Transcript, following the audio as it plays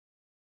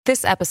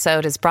This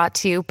episode is brought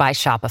to you by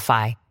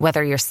Shopify.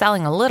 Whether you're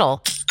selling a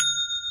little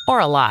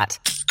or a lot,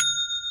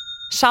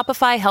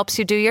 Shopify helps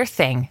you do your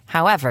thing,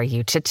 however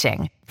you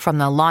cha-ching. From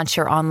the launch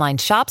your online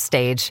shop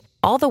stage,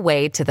 all the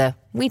way to the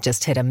we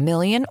just hit 1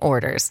 million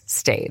orders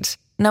stage.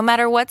 No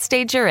matter what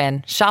stage you're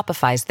in,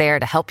 Shopify's there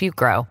to help you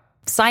grow.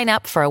 Sign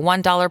up for a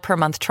 $1 per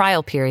month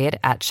trial period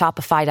at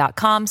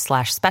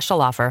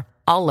shopify.com/special offer,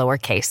 all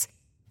lowercase.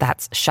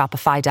 That's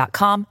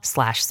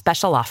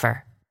shopify.com/special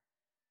offer.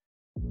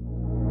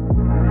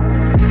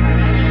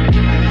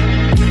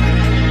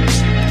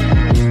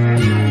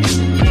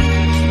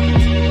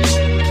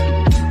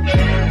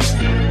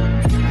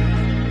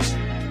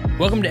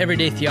 Welcome to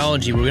Everyday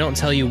Theology, where we don't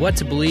tell you what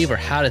to believe or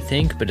how to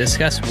think, but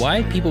discuss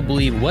why people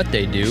believe what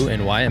they do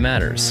and why it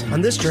matters. On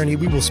this journey,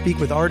 we will speak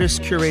with artists,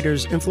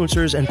 curators,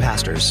 influencers, and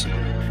pastors.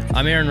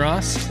 I'm Aaron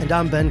Ross. And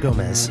I'm Ben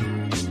Gomez.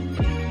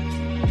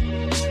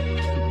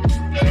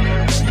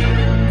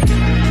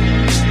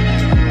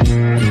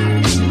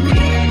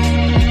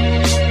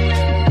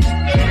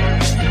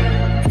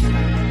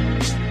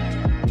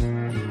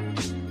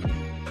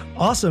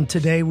 Awesome.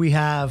 Today we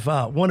have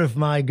one of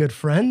my good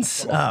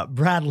friends,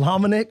 Brad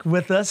Lomenick,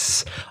 with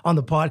us on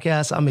the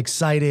podcast. I'm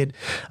excited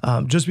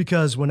just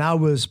because when I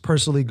was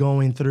personally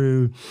going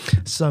through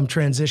some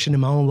transition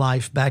in my own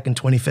life back in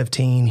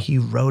 2015, he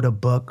wrote a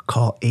book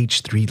called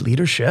H3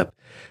 Leadership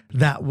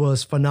that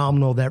was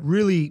phenomenal, that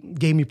really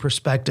gave me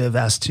perspective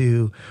as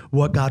to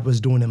what God was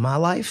doing in my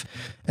life.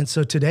 And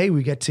so today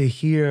we get to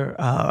hear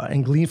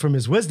and glean from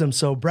his wisdom.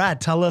 So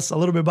Brad, tell us a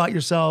little bit about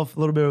yourself, a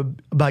little bit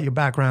about your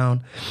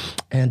background,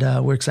 and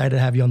we're excited to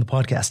have you on the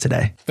podcast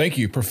today. Thank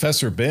you,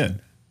 Professor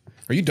Ben.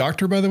 Are you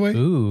doctor, by the way?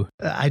 Ooh.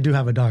 I do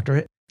have a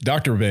doctorate.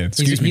 Dr. Ben,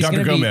 excuse me,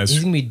 Dr. Gomez. He's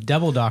going to be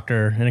double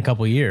doctor in a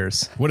couple of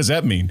years. What does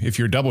that mean if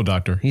you're a double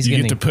doctor? You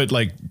get to put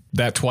like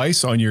that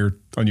twice on your...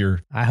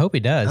 I hope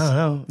he does. I don't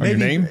know. Maybe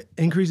your name?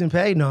 Increase in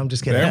pay? No, I'm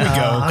just kidding. There we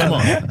go. Come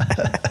on.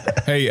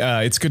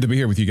 Hey, it's good to be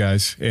here with you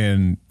guys,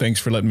 and thanks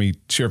for letting me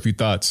share a few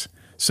thoughts.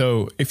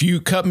 So if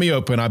you cut me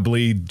open, I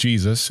bleed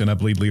Jesus and I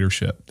bleed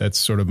leadership. That's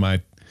sort of my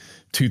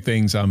two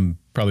things I'm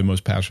probably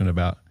most passionate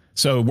about.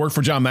 So worked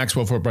for John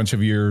Maxwell for a bunch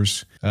of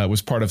years,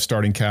 was part of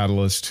starting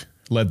Catalyst,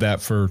 led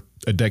that for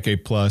a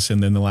decade plus.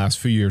 And then the last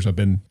few years, I've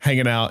been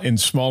hanging out in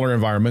smaller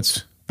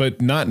environments,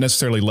 but not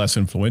necessarily less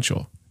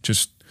influential,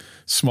 just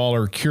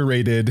smaller,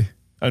 curated,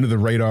 under the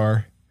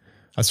radar.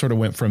 I sort of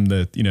went from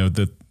the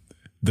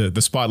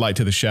spotlight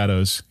to the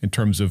shadows in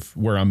terms of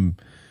where I'm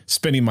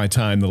spending my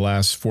time the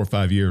last 4 or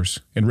 5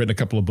 years, and written a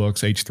couple of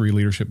books, H3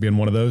 Leadership being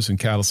one of those, and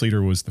Catalyst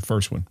Leader was the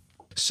first one.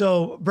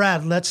 So,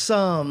 Brad, let's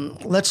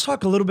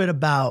talk a little bit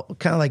about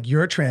kind of like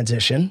your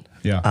transition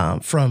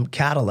from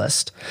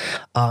Catalyst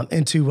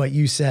into what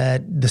you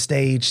said, the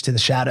stage to the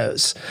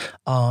shadows,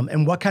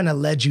 and what kind of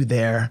led you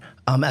there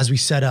as we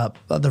set up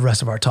the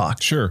rest of our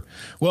talk. Sure.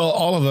 Well,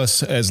 all of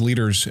us as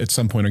leaders at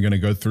some point are going to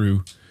go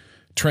through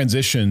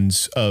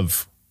transitions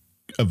of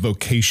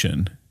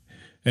vocation.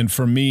 And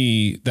for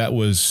me, that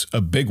was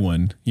a big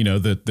one,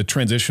 the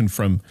transition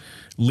from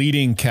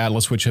leading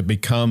Catalyst, which had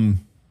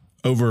become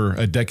over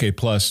a decade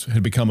plus,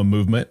 had become a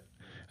movement.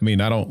 I mean,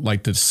 I don't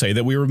like to say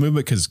that we were a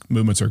movement because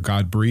movements are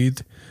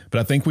God-breathed, but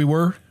I think we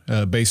were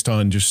based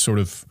on just sort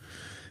of,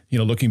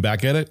 looking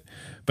back at it.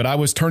 But I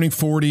was turning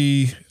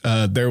 40.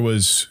 There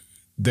was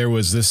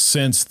this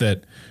sense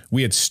that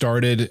we had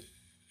started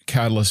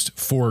Catalyst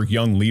for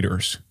young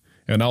leaders,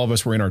 and all of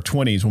us were in our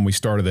 20s when we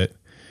started it.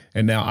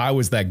 And now I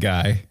was that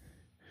guy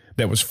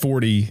that was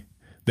 40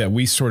 that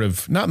we sort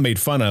of not made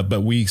fun of,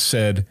 but we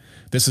said,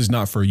 this is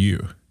not for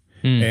you.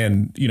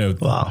 And,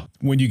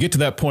 when you get to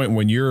that point,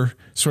 when you're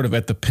sort of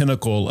at the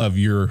pinnacle of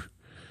your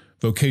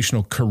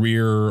vocational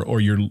career or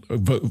you're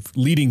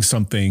leading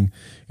something,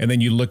 and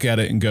then you look at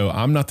it and go,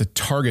 I'm not the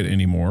target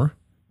anymore.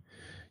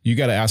 You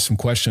got to ask some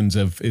questions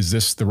of, is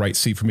this the right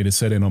seat for me to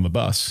sit in on the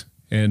bus?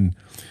 And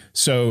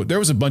so there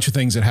was a bunch of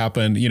things that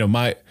happened.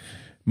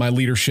 My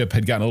leadership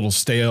had gotten a little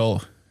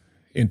stale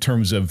in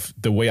terms of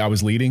the way I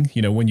was leading.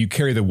 When you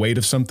carry the weight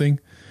of something,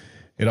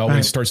 it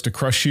always starts to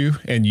crush you,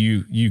 and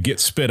you get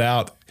spit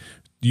out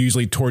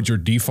usually towards your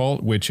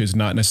default, which is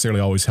not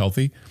necessarily always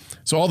healthy.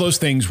 So all those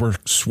things were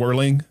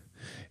swirling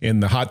in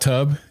the hot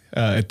tub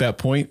at that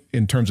point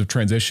in terms of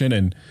transition.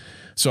 And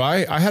so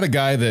I had a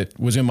guy that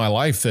was in my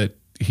life that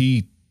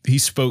he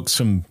spoke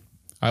some,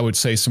 I would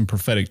say, some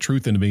prophetic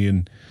truth into me.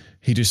 And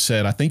he just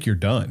said, I think you're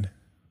done.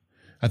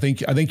 I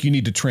think you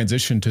need to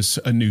transition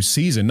to a new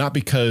season, not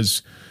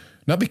because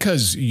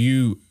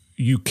you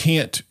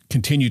can't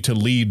continue to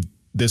lead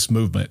this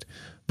movement,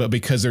 but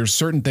because there's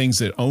certain things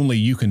that only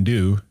you can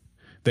do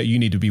that you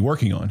need to be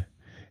working on.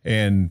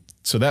 And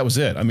so that was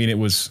it. I mean, it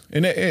was,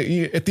 and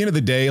at the end of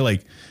the day,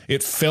 like,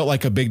 it felt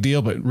like a big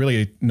deal, but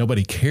really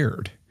nobody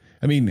cared.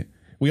 I mean,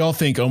 we all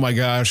think, oh my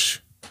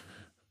gosh.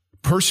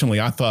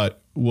 Personally, I thought,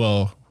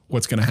 well,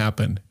 what's going to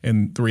happen?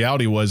 And the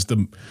reality was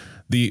the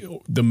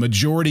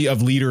majority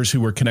of leaders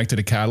who were connected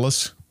to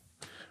Catalyst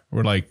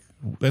were like,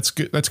 that's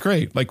good. That's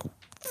great. Like,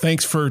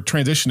 thanks for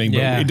transitioning,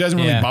 but it doesn't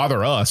really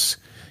bother us,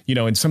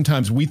 and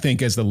sometimes we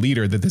think as the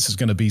leader that this is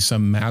going to be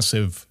some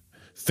massive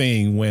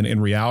thing when in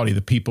reality,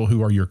 the people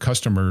who are your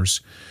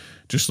customers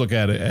just look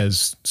at it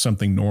as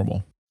something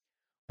normal.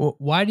 Well,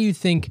 why do you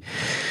think,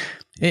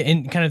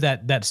 in kind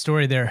of that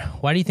story there,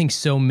 why do you think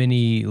so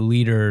many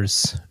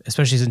leaders,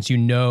 especially since you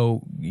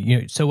know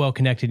so well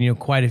connected,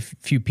 quite a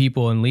few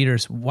people and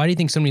leaders, why do you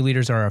think so many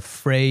leaders are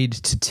afraid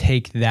to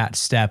take that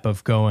step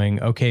of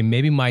going, okay,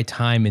 maybe my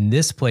time in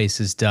this place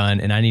is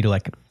done and I need to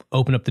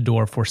open up the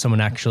door for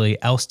someone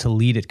actually else to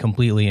lead it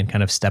completely and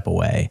kind of step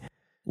away?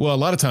 Well, a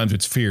lot of times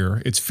it's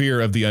fear. It's fear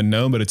of the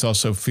unknown, but it's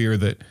also fear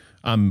that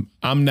I'm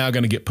now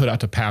going to get put out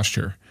to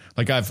pasture.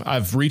 Like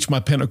I've reached my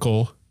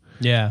pinnacle.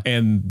 Yeah.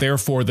 And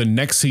therefore the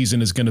next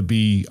season is going to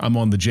be, I'm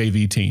on the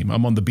JV team,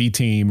 I'm on the B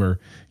team, or,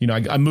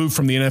 I moved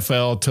from the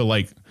NFL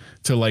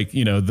to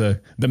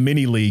the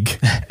mini league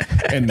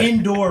and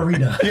indoor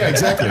arena. Yeah,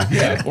 exactly.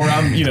 Yeah. Or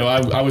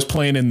I was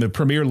playing in the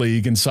Premier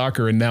League in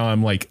soccer and now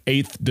I'm like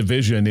 8th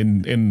division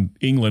in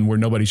England where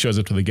nobody shows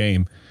up to the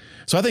game.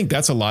 So I think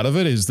that's a lot of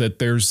it, is that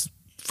there's,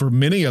 for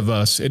many of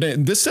us,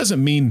 and this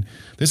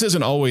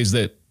isn't always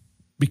that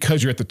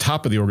because you're at the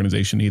top of the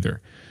organization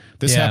either.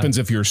 This happens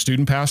if you're a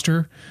student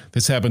pastor.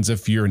 This happens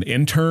if you're an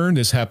intern.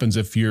 This happens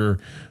if you're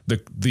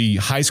the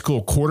high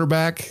school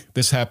quarterback.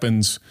 This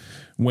happens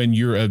when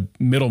you're a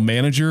middle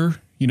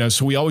manager.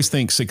 So we always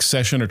think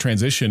succession or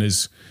transition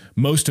is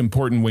most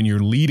important when you're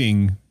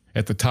leading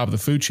at the top of the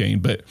food chain,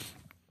 but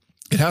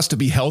it has to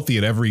be healthy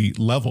at every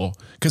level.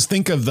 Because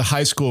think of the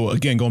high school,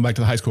 again, going back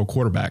to the high school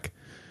quarterback,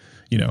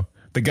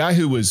 the guy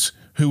who was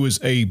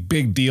a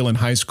big deal in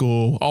high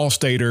school,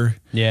 all-stater.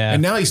 Yeah.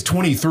 And now he's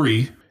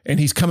 23. And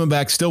he's coming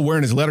back still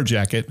wearing his leather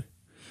jacket,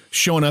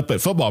 showing up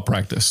at football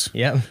practice.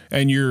 Yeah.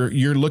 And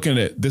you're looking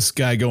at this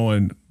guy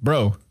going,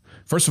 bro,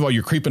 first of all,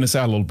 you're creeping us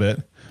out a little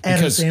bit.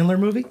 Adam Sandler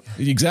movie?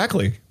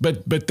 Exactly.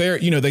 But they're,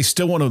 they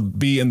still want to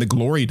be in the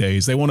glory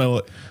days. They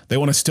want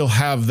to still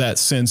have that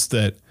sense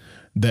that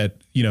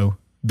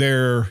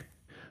they're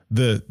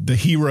the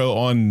hero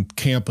on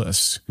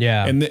campus.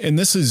 Yeah. And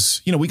this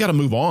is, we got to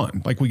move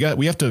on. Like we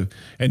have to,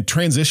 and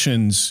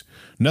transitions,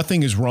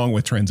 nothing is wrong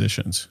with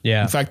transitions.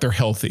 Yeah. In fact, they're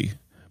healthy.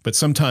 But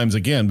sometimes,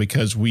 again,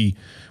 because we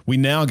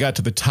now got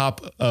to the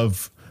top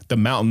of the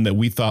mountain that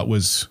we thought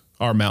was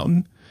our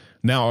mountain,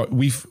 now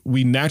we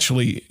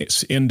naturally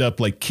end up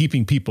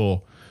keeping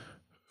people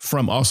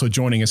from also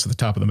joining us at the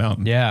top of the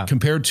mountain. Yeah.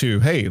 Compared to,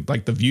 hey,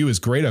 the view is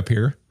great up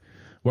here.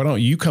 Why don't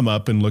you come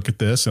up and look at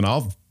this, and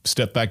I'll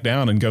step back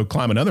down and go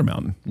climb another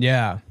mountain.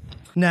 Yeah.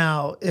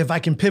 Now, if I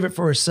can pivot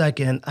for a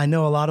second, I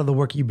know a lot of the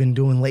work you've been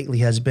doing lately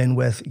has been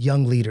with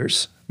young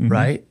leaders,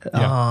 right?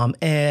 Yeah.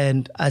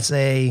 And I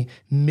say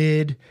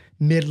mid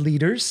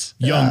leaders.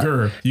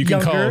 Younger. You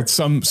can younger, call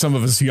some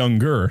of us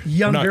younger.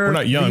 We're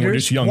not young, leaders, we're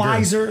just younger.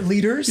 Wiser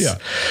leaders. Yeah.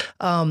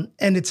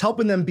 And it's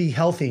helping them be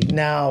healthy.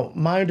 Now,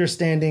 my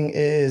understanding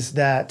is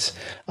that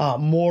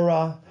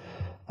Maura,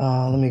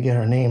 let me get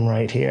her name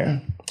right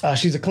here.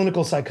 She's a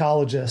clinical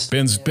psychologist.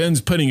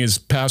 Ben's putting his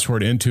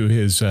password into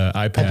his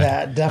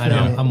iPad. Definitely.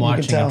 I know. I'm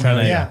watching. I'm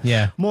trying to.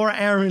 Yeah. Maura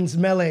Aarons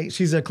Mele.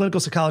 She's a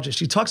clinical psychologist.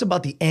 She talks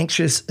about the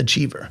anxious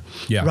achiever.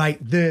 Yeah. Right.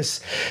 This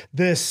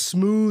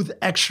smooth,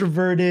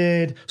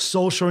 extroverted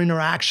social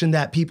interaction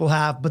that people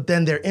have, but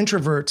then they're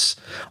introverts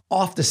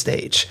off the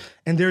stage.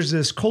 And there's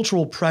this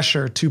cultural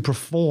pressure to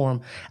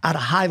perform at a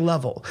high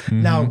level.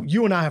 Mm-hmm. Now,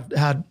 you and I have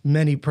had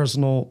many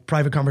personal,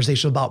 private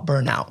conversations about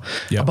burnout,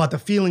 about the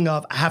feeling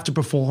of I have to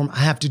perform, I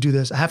have to do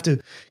this, I have to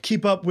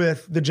keep up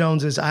with the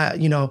Joneses.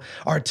 Our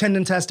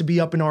attendance has to be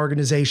up in our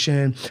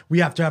organization. We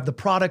have to have the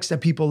products that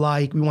people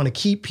like. We want to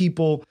keep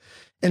people.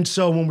 And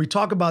so when we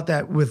talk about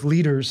that with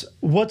leaders,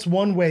 what's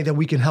one way that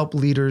we can help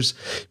leaders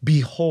be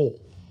whole?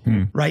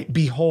 Right?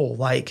 Be whole,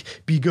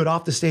 be good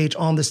off the stage,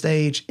 on the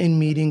stage, in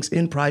meetings,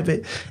 in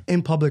private,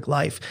 in public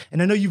life.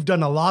 And I know you've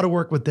done a lot of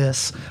work with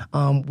this.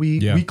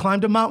 We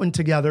climbed a mountain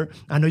together.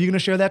 I know you're going to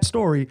share that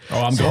story. Oh,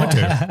 I'm going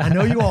to. I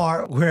know you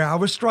are. Where I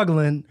was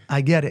struggling,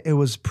 I get it. It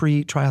was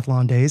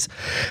pre-triathlon days.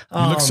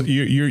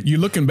 You're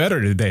looking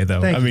better today,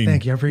 though.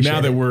 Thank you. I appreciate it.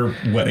 Now that we're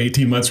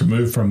 18 months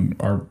removed from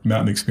our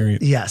mountain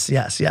experience. Yes.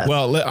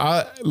 Well,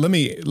 let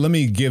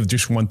me give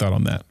just one thought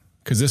on that,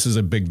 because this is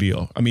a big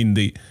deal.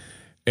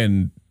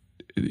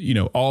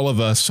 All of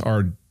us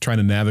are trying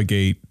to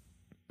navigate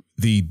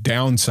the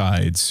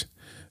downsides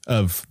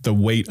of the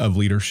weight of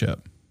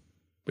leadership.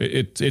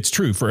 It's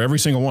true for every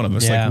single one of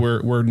us. Yeah.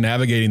 We're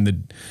navigating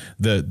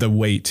the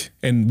weight,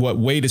 and what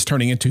weight is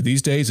turning into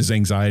these days is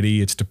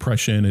anxiety, it's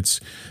depression,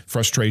 it's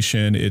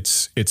frustration,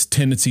 it's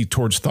tendency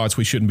towards thoughts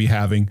we shouldn't be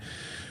having.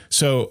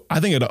 So I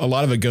think a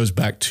lot of it goes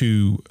back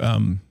to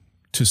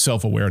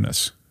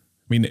self-awareness.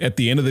 At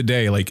the end of the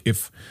day,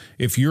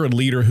 if you're a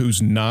leader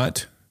who's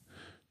not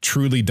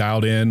truly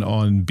dialed in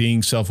on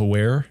being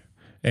self-aware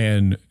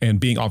and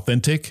being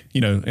authentic,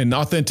 and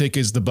authentic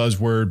is the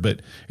buzzword,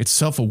 but it's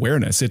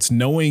self-awareness. It's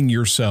knowing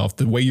yourself,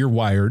 the way you're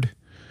wired.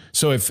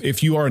 So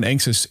if you are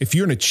if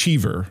you're an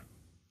achiever,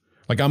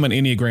 I'm an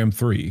Enneagram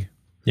 3.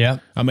 Yeah.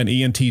 I'm an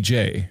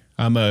ENTJ.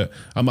 I'm a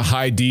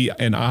high D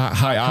and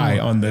high I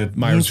on the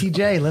Myers.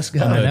 ENTJ, let's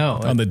go. I know.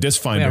 On the DISC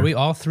finder. Wait, are we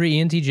all 3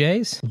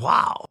 ENTJs?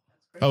 Wow.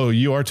 Oh,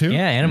 you are too?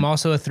 Yeah, and I'm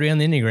also a 3 on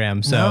the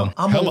Enneagram. So No,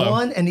 I'm Hello. a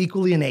 1 and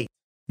equally an 8.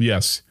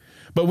 Yes.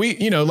 But we,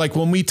 like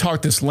when we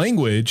talk this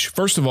language,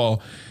 first of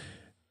all,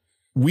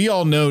 we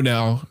all know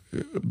now,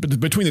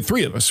 between the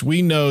three of us,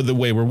 we know the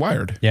way we're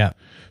wired. yeah.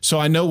 So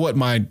I know what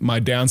my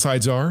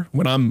downsides are.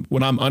 When I'm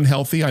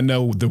unhealthy, I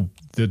know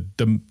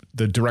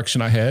the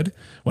direction I head.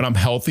 When I'm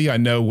healthy, I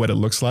know what it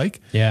looks like.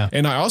 Yeah.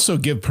 And I also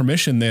give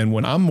permission then,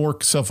 when I'm more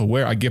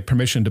self-aware, I give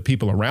permission to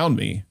people around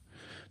me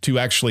to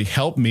actually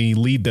help me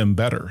lead them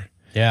better.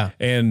 Yeah.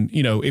 And,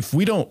 if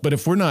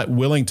we're not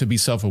willing to be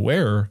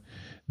self-aware,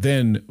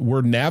 then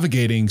we're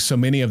navigating so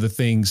many of the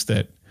things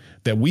that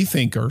we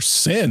think are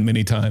sin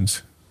many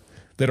times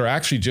that are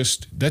actually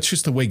that's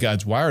just the way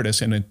God's wired us.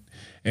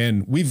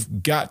 And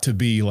we've got to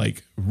be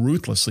like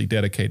ruthlessly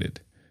dedicated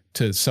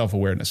to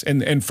self-awareness.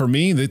 And for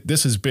me,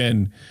 this has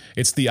been,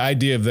 it's the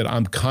idea of that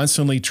I'm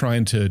constantly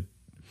trying to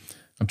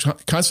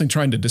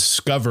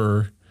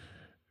discover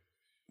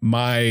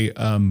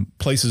my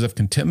places of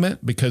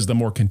contentment, because the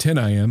more content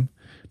I am,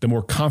 the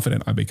more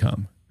confident I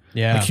become.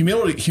 Yeah. Like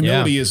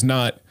humility is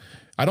not,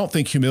 I don't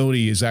think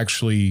humility is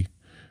actually,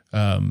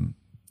 or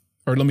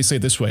let me say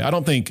it this way. I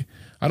don't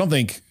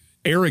think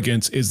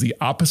arrogance is the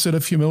opposite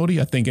of humility.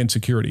 I think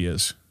insecurity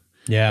is.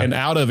 Yeah. And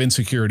out of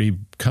insecurity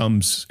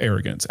comes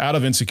arrogance. Out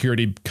of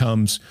insecurity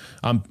comes,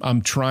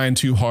 I'm trying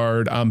too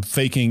hard. I'm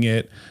faking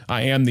it.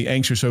 I am the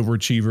anxious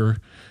overachiever.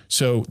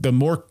 So the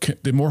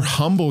more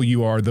humble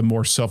you are, the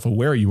more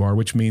self-aware you are,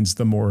 which means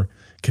the more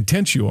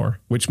content you are,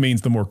 which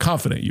means the more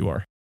confident you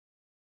are.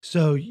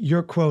 So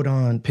your quote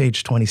on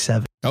page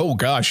 27. Oh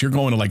gosh, you're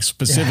going to like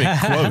specific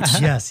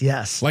quotes.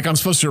 Yes. Like I'm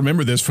supposed to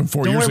remember this from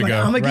 4 Don't years worry about it.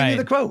 ago. I'm going to give you Right.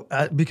 the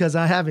quote because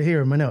I have it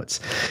here in my notes.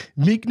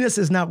 Meekness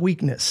is not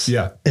weakness.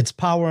 Yeah. It's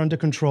power under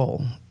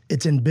control.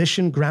 It's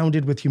ambition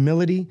grounded with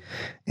humility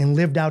and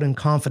lived out in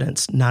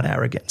confidence, not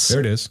arrogance.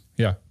 There it is.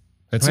 Yeah,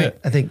 that's Right? it.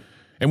 I think,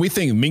 And we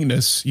think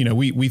meekness,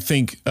 we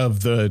think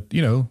of the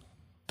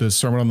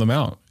Sermon on the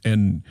Mount,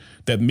 and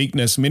that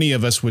meekness, many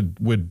of us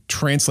would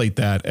translate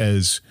that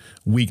as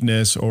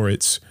weakness, or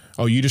it's,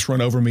 oh, you just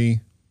run over me.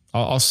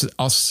 I'll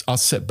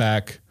sit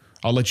back.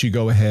 I'll let you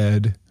go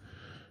ahead.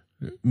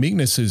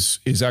 Meekness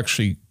is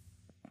actually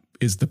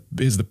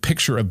the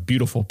picture of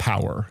beautiful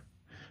power.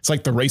 It's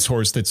like the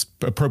racehorse that's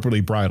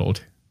appropriately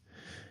bridled,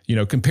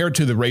 compared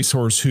to the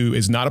racehorse who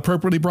is not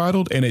appropriately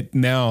bridled, and it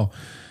now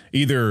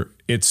either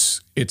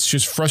it's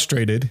just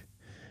frustrated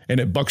and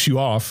it bucks you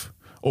off,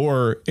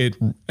 or it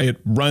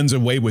runs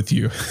away with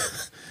you.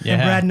 Yeah.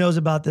 and Brad knows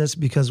about this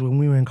because when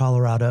we were in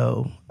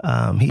Colorado,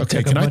 he took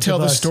a Can I bunch tell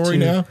of the us story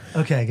to- now?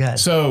 Okay, go ahead.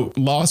 So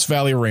Lost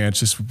Valley Ranch,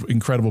 this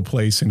incredible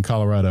place in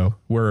Colorado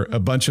where a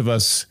bunch of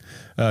us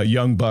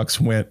young bucks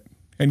went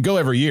and go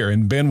every year.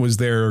 And Ben was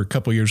there a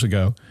couple years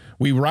ago.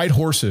 We ride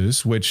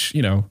horses, which,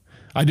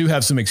 I do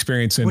have some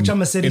experience in. Which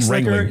I'm a city in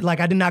slicker. wrangling. Like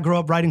I did not grow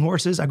up riding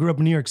horses. I grew up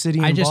in New York City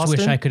and I just Boston.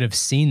 wish I could have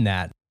seen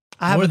that.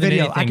 I have More a than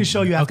video. I anything- can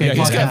show you after Okay, the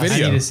Yeah, he's got podcast.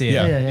 video. I need to see it.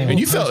 Yeah. Yeah. And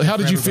you felt, how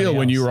did you feel everybody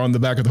when you else. were on the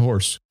back of the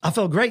horse? I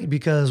felt great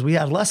because we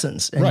had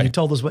lessons and Right. you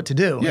told us what to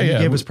do. Yeah, and you yeah.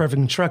 gave us perfect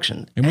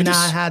instruction. And we And just-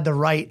 I had the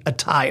right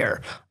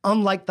attire,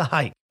 unlike the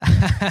hike.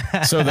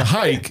 So the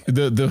hike,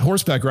 the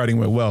horseback riding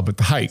went well, but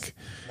the hike,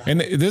 and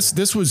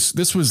this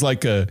was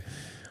like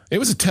it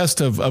was a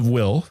test of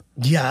will.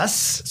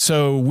 Yes.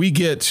 So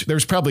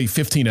there's probably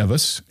 15 of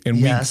us, and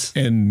Yes.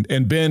 and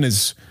Ben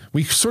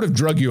we sort of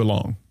drug you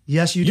along.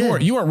 Yes, you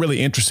did. You weren't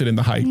really interested in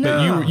the hike,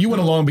 No. but you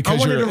went along I because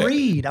wanted to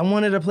read. I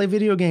wanted to play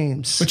video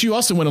games. But you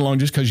also went along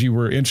just because you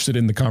were interested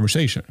in the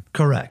conversation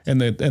Correct. and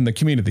the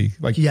community.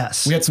 Like,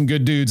 Yes. we had some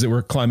good dudes that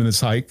were climbing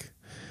this hike.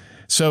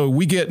 So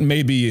we get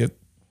maybe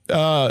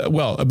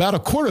about a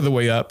quarter of the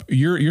way up,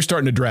 you're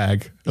starting to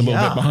drag a little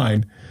Yeah. bit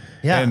behind.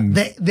 Yeah. And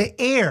The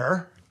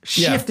air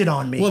shifted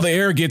on me. Well, the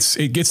air gets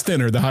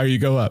thinner the higher you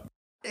go up.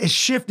 It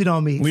shifted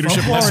on me.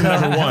 Leadership from lesson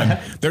Florida. number one.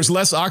 There's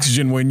less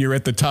oxygen when you're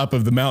at the top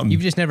of the mountain.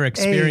 You've just never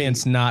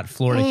experienced not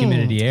Florida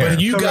humidity air. But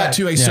you got Correct.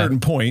 to a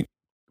certain point.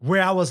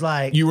 Where I was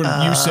like, You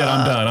said,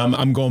 I'm done.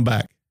 I'm going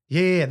back.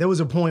 Yeah, there was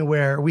a point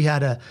where we had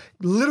to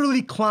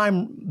literally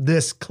climb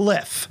this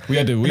cliff. We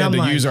had to And I'm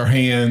like- use our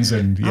hands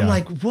and yeah. I'm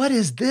like, what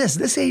is this?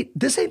 This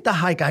ain't the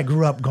hike I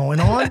grew up going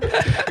on.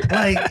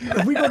 Like,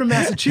 if we go to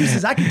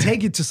Massachusetts, I can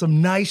take you to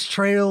some nice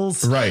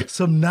trails, Right.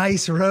 some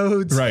nice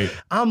roads. Right.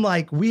 I'm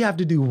like, we have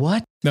to do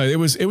what? No, it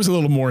was a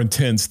little more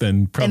intense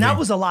than probably. And that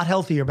was a lot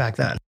healthier back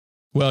then.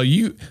 Well,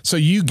 you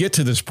get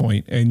to this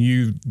point and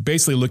you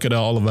basically look at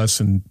all of us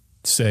and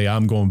say,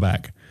 I'm going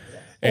back.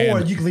 Or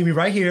And- you can leave me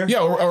right here. yeah,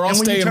 or I'll and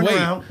when stay you and turn wait.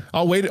 around-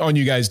 I'll wait on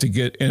you guys to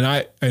get,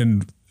 I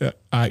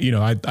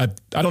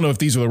don't know if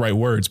these are the right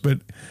words,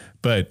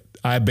 but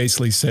I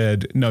basically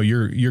said, no,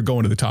 you're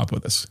going to the top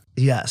with us.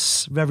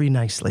 Yes, very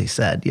nicely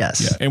said.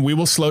 Yes. Yeah. And we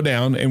will slow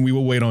down and we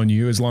will wait on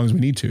you as long as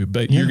we need to,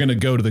 but you're going to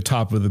go to the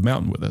top of the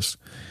mountain with us.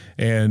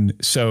 And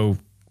so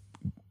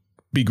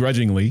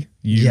begrudgingly,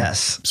 you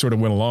Yes. sort of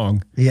went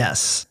along.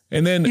 Yes.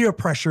 And then Peer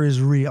pressure is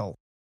real.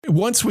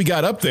 once we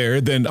got up there,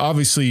 then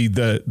obviously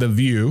the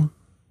view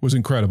was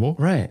incredible.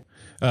 Right.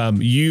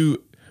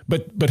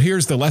 But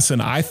here's the lesson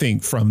I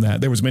think from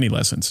that. There was many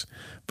lessons,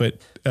 but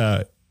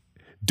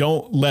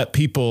don't let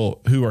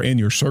people who are in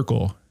your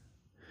circle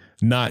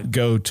not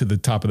go to the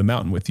top of the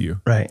mountain with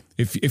you. Right.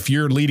 If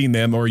you're leading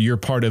them or you're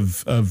part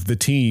of the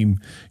team,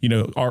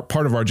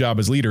 part of our job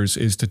as leaders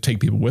is to take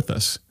people with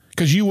us,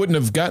 because you wouldn't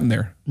have gotten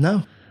there.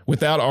 No.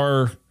 Without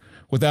our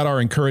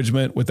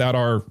encouragement, without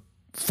our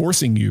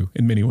forcing you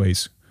in many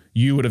ways,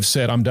 you would have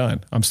said, I'm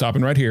done. I'm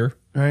stopping right here.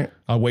 Right.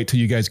 I'll wait till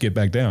you guys get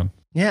back down.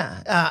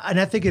 Yeah. And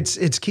I think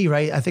it's key,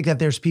 right? I think that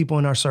there's people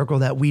in our circle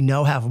that we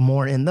know have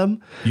more in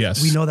them.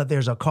 Yes. We know that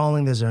there's a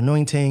calling, there's an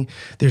anointing,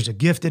 there's a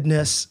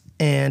giftedness.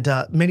 And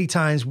many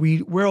times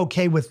we're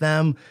okay with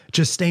them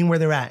just staying where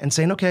they're at and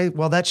saying, okay,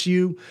 well, that's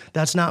you,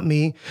 that's not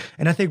me.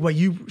 And I think what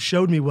you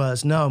showed me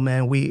was, no,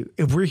 man,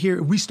 if we're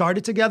here, we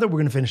started together, we're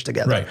going to finish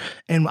together. Right.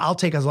 And I'll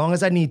take as long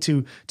as I need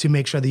to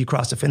make sure that you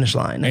cross the finish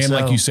line. And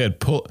like you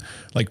said,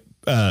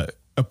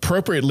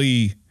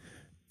 appropriately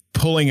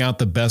pulling out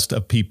the best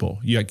of people.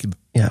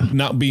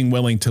 Not being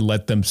willing to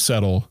let them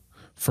settle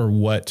for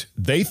what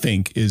they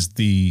think is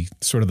the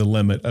sort of the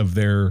limit of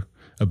their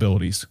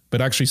abilities, but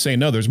actually saying,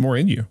 no, there's more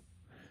in you.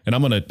 And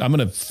I'm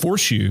gonna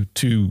force you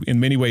to, in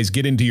many ways,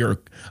 get into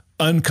your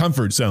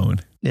uncomfort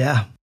zone.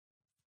 Yeah.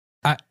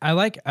 I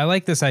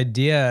like this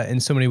idea in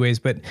so many ways,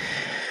 but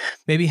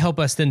maybe help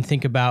us then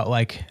think about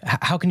like,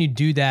 how can you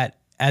do that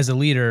as a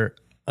leader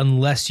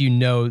unless you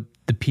know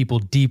the people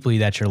deeply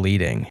that you're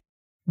leading?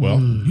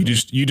 Well, you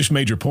just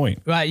made your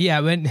point. Right.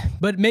 Yeah.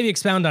 But maybe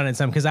expound on it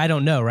some, because I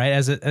don't know, right?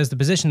 As the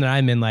position that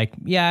I'm in, like,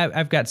 yeah,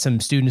 I've got some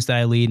students that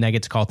I lead and I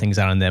get to call things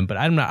out on them, but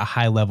I'm not a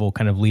high level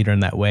kind of leader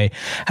in that way.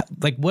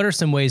 Like, what are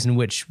some ways in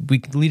which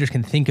leaders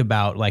can think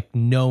about like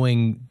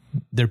knowing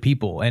their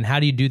people, and how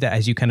do you do that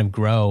as you kind of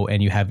grow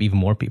and you have even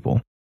more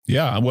people?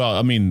 Yeah. Well,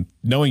 I mean,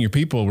 knowing your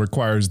people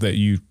requires that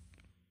you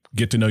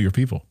get to know your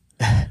people.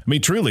 I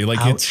mean, truly, like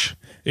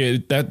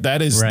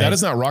that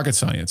is not rocket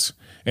science,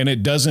 and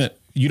it doesn't.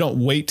 You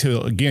don't wait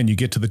till, again, you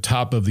get to the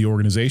top of the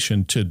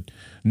organization to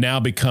now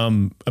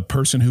become a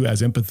person who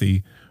has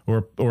empathy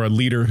or a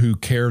leader who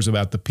cares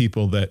about the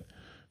people that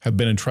have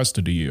been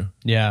entrusted to you.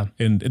 Yeah.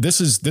 And this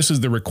is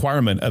the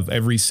requirement of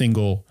every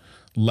single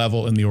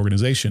level in the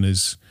organization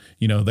is,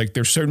 like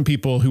there's certain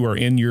people who are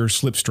in your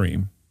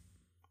slipstream.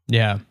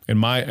 Yeah. And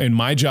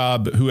my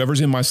job,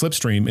 whoever's in my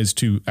slipstream, is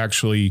to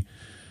actually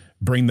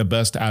bring the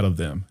best out of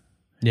them.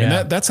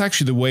 Yeah. And that's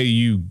actually the way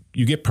you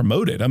get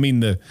promoted. I mean,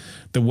 the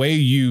way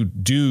you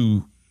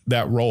do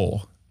that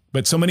role.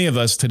 But so many of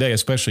us today,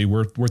 especially,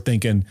 we're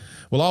thinking,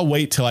 well, I'll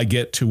wait till I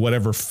get to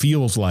whatever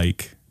feels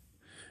like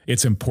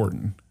it's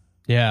important.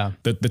 Yeah.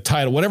 The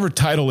title, whatever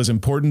title is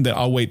important, that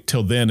I'll wait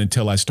till then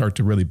until I start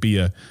to really be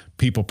a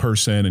people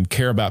person and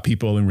care about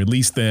people and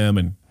release them.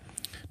 And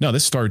no,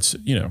 this starts,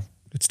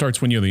 it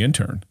starts when you're the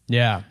intern.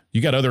 Yeah.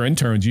 You got other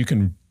interns you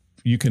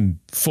can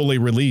fully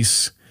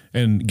release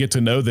and get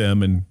to know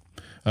them. And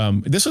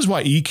this is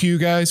why EQ,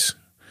 guys,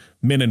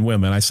 men and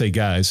women, I say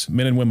guys,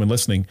 men and women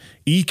listening,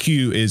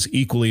 EQ is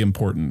equally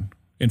important.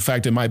 In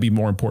fact, it might be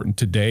more important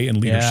today in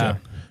leadership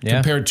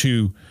compared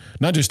to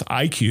not just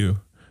IQ,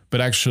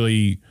 but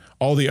actually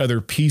all the other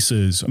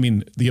pieces. I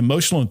mean, the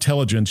emotional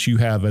intelligence you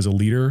have as a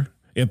leader,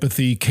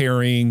 empathy,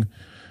 caring,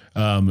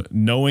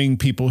 knowing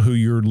people who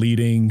you're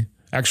leading,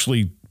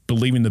 actually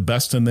believing the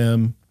best in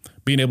them,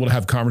 being able to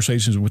have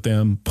conversations with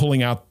them,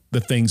 pulling out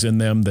the things in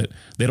them that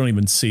they don't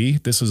even see.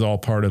 This is all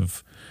part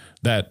of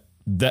that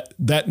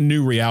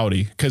new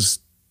reality, because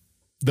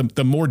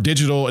the more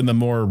digital and the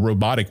more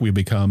robotic we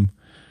become,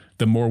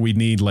 the more we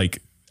need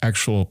like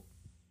actual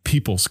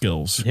people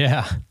skills.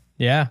 Yeah.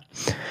 Yeah.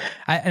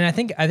 I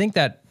think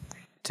that,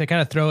 to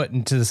kind of throw it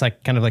into this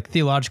like kind of like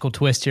theological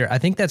twist here, I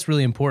think that's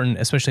really important,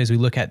 especially as we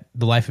look at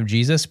the life of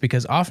Jesus,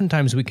 because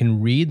oftentimes we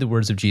can read the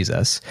words of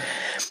Jesus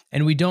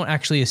and we don't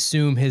actually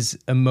assume his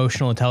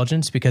emotional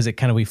intelligence, because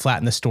we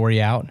flatten the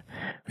story out.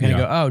 We're going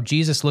to go, oh,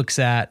 Jesus looks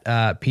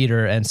at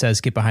Peter and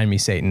says, "Get behind me,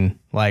 Satan."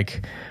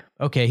 Like,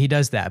 okay, he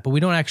does that, but we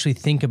don't actually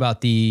think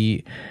about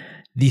the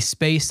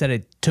space that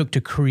it took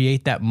to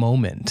create that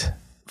moment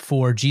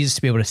for Jesus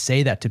to be able to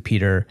say that to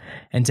Peter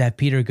and to have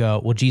Peter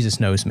go, well,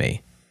 Jesus knows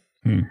me.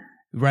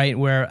 Right?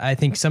 Where I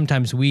think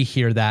sometimes we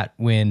hear that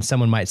when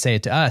someone might say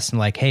it to us and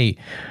like, hey,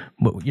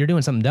 you're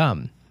doing something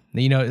dumb.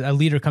 A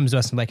leader comes to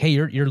us and like, hey,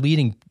 you're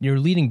leading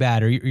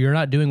bad, or you're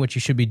not doing what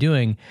you should be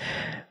doing.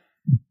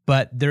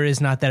 But there is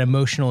not that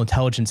emotional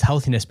intelligence,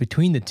 healthiness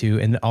between the two.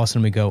 And all of a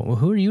sudden we go, well,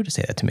 who are you to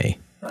say that to me?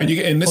 Right.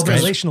 And this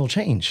relational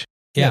change.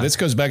 Yeah. This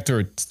goes back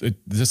to,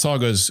 this all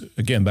goes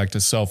again, back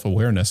to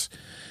self-awareness.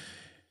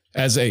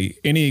 As a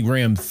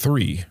Enneagram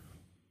 3,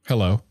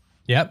 hello.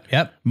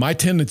 Yep. My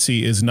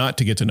tendency is not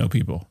to get to know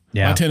people.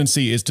 Yeah. My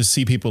tendency is to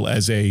see people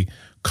as a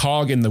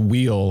cog in the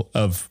wheel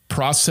of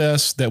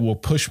process that will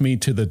push me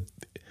to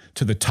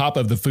the top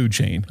of the food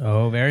chain.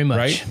 Oh, very much.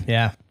 Right?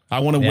 Yeah. I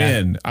want to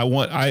win.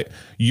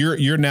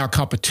 You're now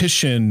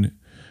competition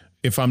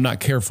if I'm not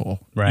careful.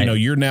 Right.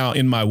 You're now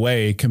in my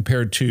way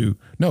compared to,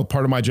 no,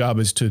 part of my job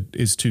is to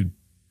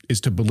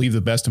believe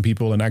the best in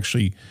people and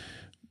actually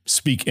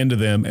speak into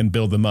them and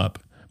build them up.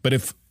 But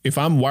if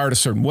I'm wired a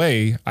certain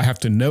way, I have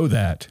to know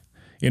that.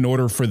 in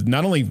order for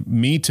not only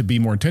me to be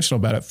more intentional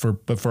about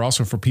it, but for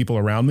also for people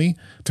around me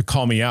to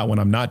call me out when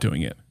I'm not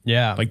doing it.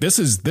 Yeah. Like this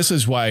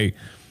is why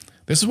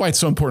it's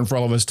so important for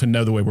all of us to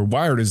know the way we're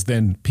wired is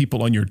then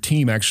people on your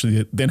team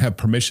actually then have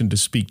permission to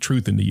speak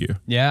truth into you.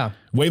 Yeah.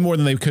 Way more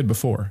than they could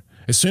before.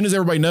 As soon as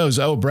everybody knows,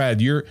 oh, Brad,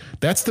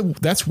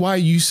 that's why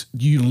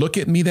you look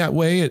at me that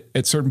way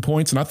at certain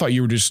points. And I thought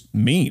you were just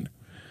mean.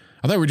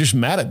 I thought you were just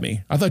mad at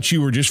me. I thought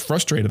you were just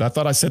frustrated. I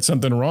thought I said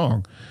something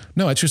wrong.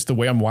 No, it's just the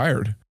way I'm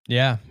wired.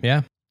 Yeah.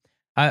 Yeah.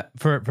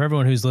 For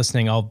everyone who's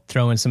listening, I'll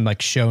throw in some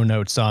like show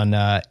notes on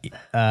MBTI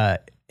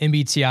and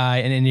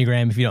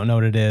Enneagram. If you don't know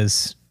what it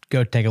is,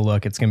 go take a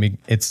look. It's going to be,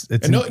 it's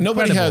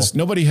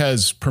nobody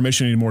has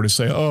permission anymore to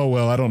say, oh,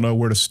 well, I don't know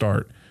where to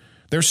start.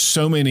 There's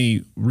so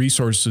many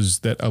resources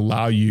that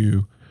allow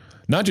you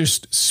not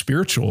just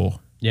spiritual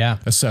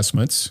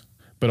assessments,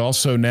 but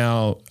also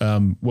now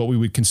what we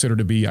would consider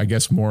to be, I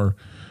guess, more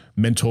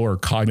mental or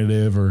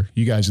cognitive, or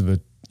you guys are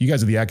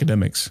the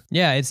academics.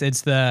 Yeah, it's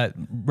the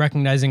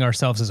recognizing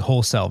ourselves as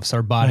whole selves,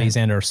 our bodies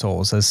and our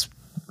souls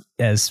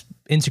as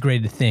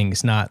integrated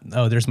things, not,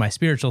 oh, there's my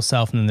spiritual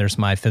self and then there's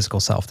my physical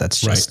self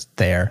that's just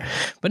there.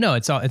 But no,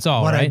 it's all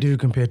what right. I do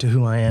compared to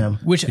who I am.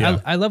 Which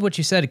I love what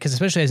you said, because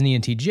especially as an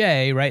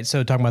ENTJ, right?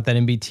 So talking about that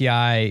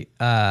MBTI,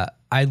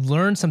 I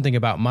learned something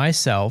about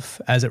myself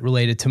as it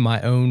related to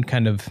my own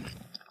kind of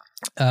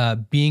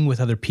being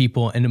with other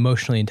people and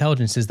emotionally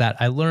intelligence, is that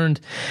I learned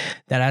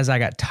that as I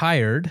got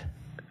tired,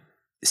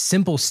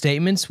 simple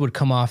statements would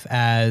come off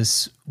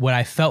as what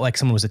I felt like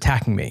someone was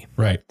attacking me.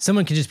 Right.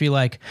 Someone could just be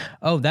like,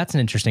 oh, that's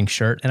an interesting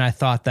shirt. And I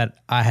thought that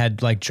I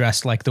had like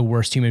dressed like the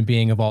worst human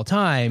being of all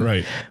time.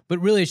 Right. But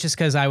really it's just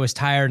because I was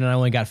tired and I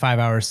only got 5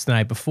 hours the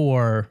night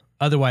before.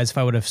 Otherwise, if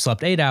I would have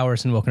slept 8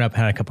 hours and woken up,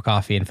 had a cup of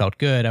coffee and felt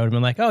good, I would have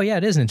been like, oh yeah,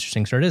 it is an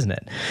interesting shirt, isn't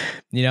it?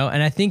 You know,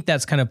 and I think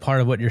that's kind of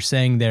part of what you're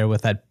saying there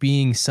with that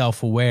being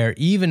self-aware,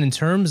 even in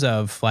terms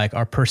of like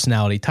our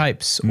personality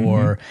types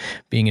or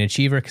being an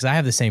achiever. Cause I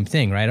have the same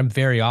thing, right? I'm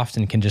very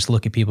often can just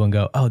look at people and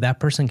go, oh, that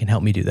person can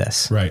help me do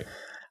this. Right.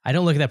 I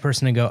don't look at that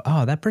person and go,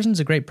 oh, that person's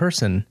a great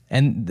person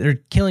and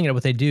they're killing it at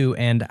what they do.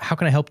 And how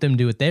can I help them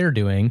do what they're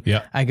doing?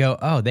 Yeah. I go,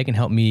 oh, they can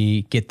help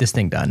me get this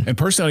thing done. And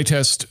personality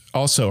tests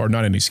also are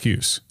not an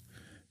excuse.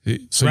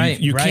 So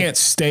you can't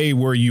stay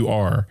where you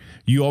are.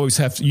 You always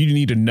you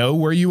need to know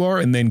where you are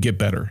and then get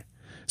better.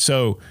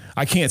 So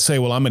I can't say,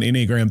 well, I'm an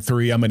Enneagram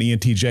 3, I'm an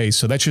ENTJ.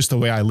 So that's just the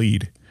way I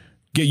lead.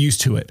 Get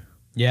used to it.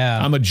 Yeah.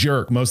 I'm a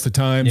jerk most of the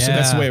time. So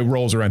that's the way it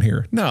rolls around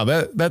here. No,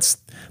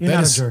 You're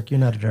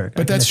not a jerk.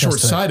 But that's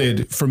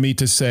short-sighted for me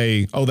to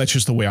say, oh, that's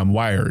just the way I'm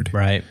wired.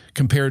 Right.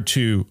 Compared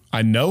to,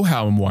 I know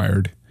how I'm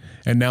wired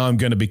and now I'm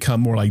going to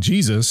become more like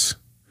Jesus.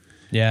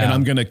 Yeah. And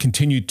I'm going to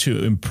continue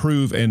to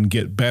improve and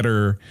get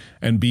better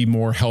and be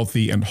more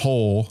healthy and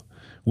whole,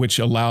 which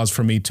allows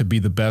for me to be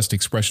the best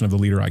expression of the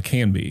leader I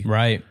can be.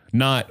 Right.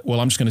 Not,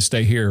 well, I'm just going to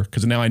stay here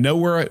because now I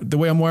know the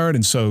way I'm wired.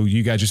 And so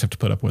you guys just have to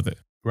put up with it.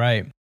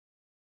 Right.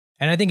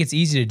 And I think it's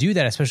easy to do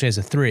that, especially as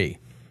a 3.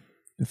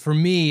 For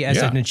me, as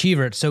an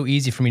achiever, it's so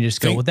easy for me to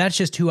just go, well, that's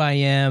just who I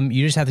am.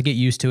 You just have to get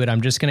used to it. I'm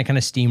just going to kind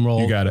of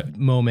steamroll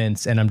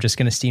moments and I'm just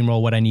going to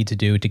steamroll what I need to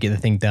do to get the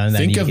thing done.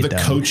 Think of the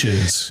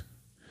coaches.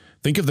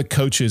 Think of the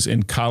coaches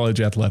in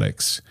college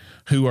athletics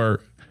who are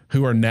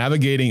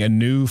navigating a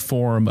new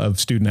form of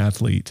student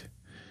athlete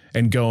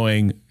and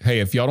going, hey,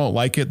 if y'all don't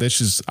like it,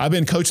 I've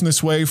been coaching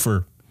this way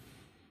for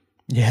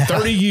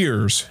 30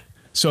 years.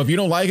 So if you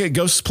don't like it,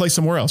 go play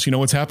somewhere else. You know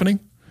what's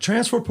happening?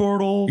 Transfer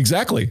portal.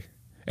 Exactly.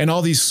 And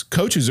all these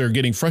coaches are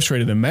getting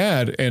frustrated and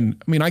mad.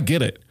 And I mean, I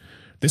get it.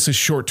 This is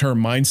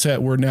short-term mindset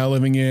we're now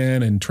living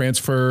in and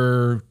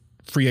transfer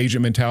free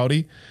agent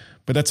mentality.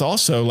 But that's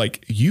also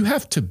like, you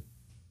have to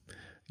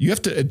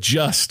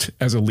adjust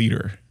as a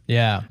leader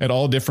at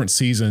all different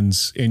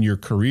seasons in your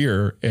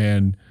career.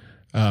 And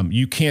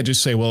you can't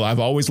just say, well, I've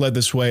always led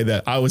this way,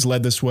 that I was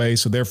led this way,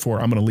 so therefore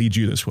I'm going to lead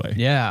you this way.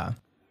 Yeah.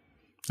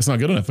 It's not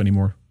good enough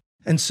anymore.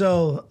 And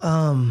so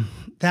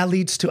that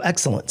leads to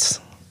excellence,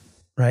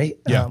 right?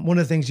 Yeah. One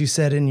of the things you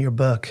said in your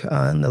book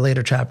in the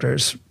later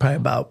chapters, probably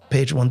about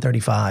page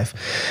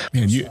 135.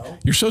 Man,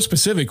 you're so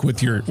specific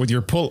with your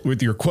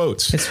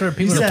quotes. It's for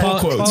people to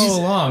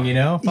follow along, you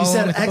know? You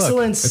said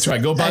excellence. That's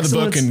right. Go buy the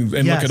book and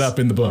look it up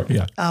in the book.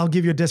 Yeah. I'll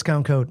give you a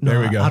discount code. No,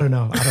 there we go. I don't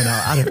know.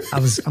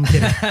 I'm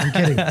kidding. I'm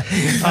kidding.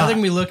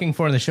 Nothing we're looking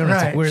for in the show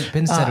notes. Right. Where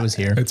Ben said it was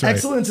here. That's right.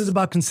 Excellence is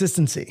about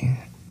consistency.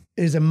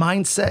 It is a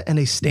mindset and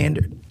a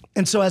standard.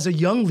 And so as a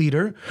young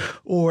leader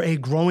or a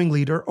growing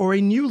leader or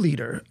a new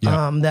leader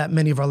that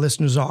many of our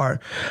listeners are,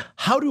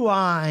 how do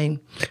I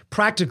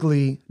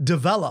practically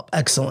develop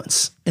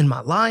excellence in my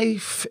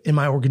life, in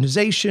my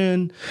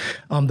organization,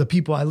 the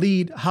people I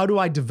lead? How do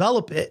I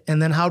develop it?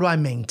 And then how do I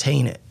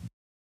maintain it?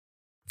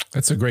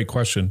 That's a great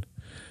question.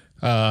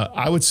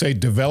 I would say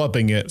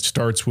developing it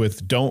starts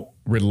with, don't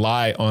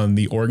rely on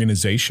the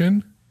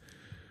organization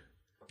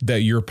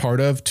that you're part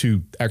of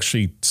to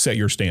actually set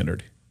your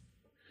standard.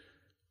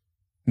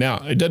 Now,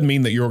 it doesn't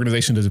mean that your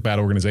organization is a bad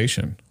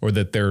organization or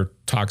that they're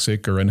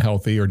toxic or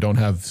unhealthy or don't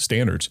have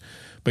standards,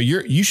 but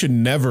you should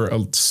never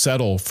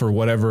settle for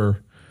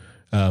whatever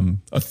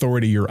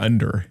authority you're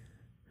under.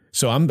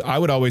 So I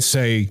would always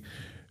say,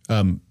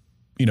 burn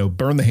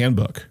the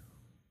handbook.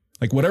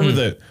 Like whatever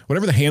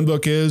the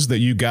handbook is that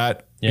you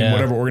got in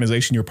whatever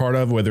organization you're part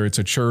of, whether it's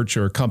a church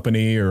or a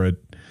company or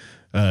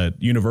a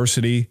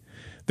university,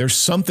 there's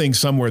something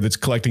somewhere that's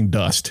collecting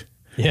dust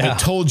that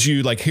told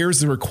you, like, here's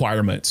the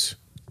requirements.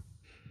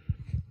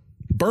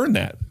 Burn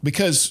that,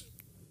 because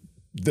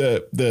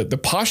the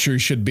posture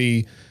should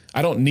be,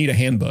 I don't need a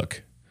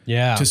handbook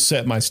to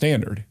set my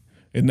standard.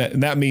 And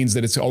that means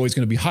that it's always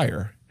going to be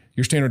higher.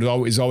 Your standard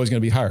is always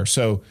going to be higher.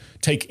 So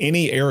take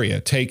any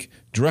area, take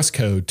dress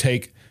code,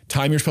 take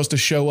time you're supposed to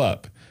show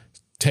up,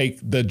 take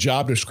the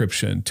job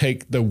description,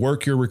 take the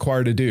work you're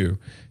required to do,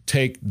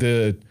 take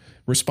the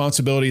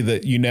responsibility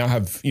that you now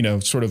have,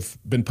 sort of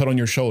been put on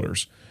your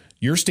shoulders.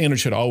 Your standard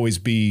should always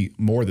be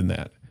more than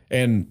that.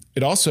 And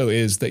it also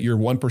is that your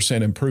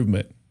 1%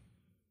 improvement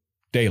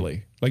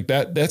daily, like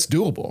that's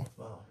doable.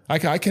 Wow. I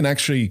can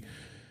actually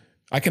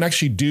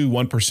do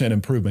 1%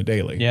 improvement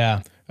daily.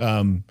 Yeah.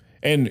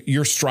 And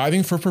you're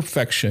striving for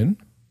perfection.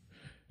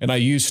 And I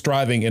use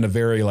striving in a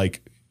very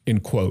in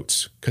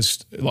quotes,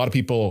 because a lot of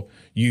people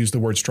use the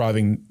word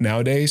striving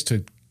nowadays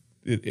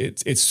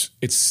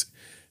it's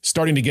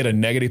starting to get a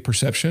negative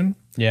perception.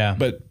 Yeah.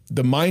 But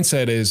the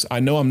mindset is, I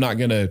know I'm not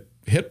going to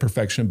hit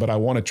perfection, but I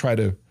want to try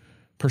to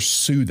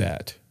pursue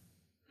that.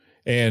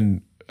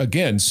 And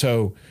again,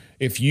 so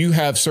if you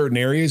have certain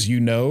areas,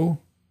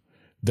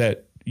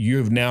 that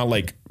you've now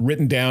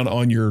written down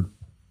on your,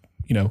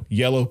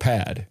 yellow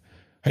pad,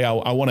 hey,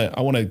 I want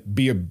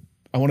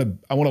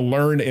to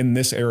learn in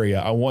this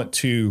area. I want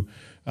to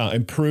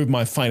improve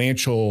my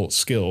financial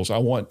skills. I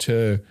want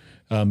to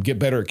get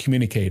better at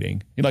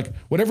communicating.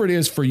 Whatever it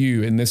is for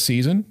you in this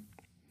season,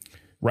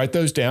 write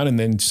those down and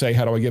then say,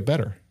 how do I get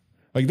better?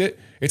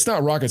 It's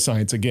not rocket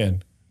science,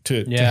 again,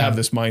 to have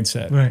this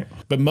mindset. Right.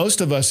 But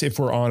most of us, if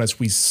we're honest,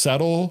 we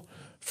settle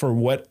for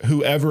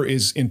whoever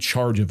is in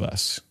charge of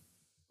us.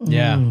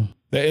 Yeah.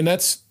 And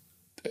that's,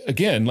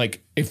 again,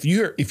 if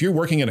you're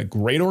working in a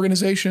great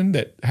organization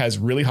that has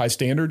really high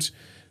standards,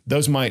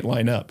 those might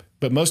line up.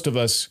 But most of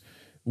us,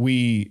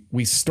 we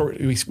start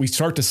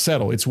to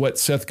settle. It's what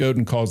Seth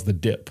Godin calls the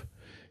dip.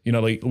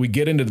 We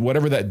get into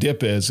whatever that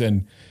dip is,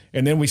 and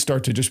then we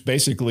start to just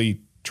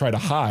basically try to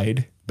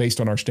hide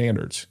based on our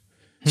standards.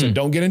 So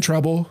don't get in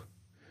trouble.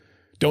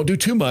 Don't do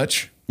too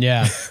much.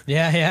 Yeah.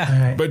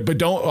 Yeah. But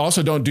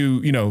don't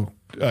do,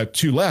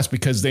 too less,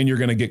 because then you're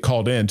going to get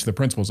called in to the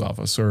principal's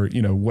office or,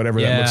 whatever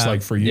that looks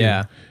like for you.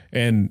 Yeah.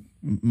 And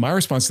my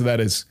response to that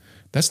is,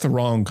 that's the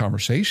wrong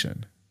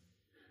conversation.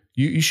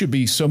 You should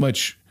be so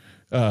much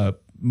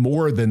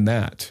more than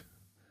that,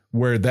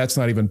 where that's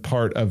not even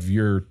part of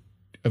your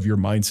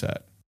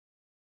mindset.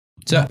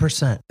 So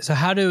 100%. So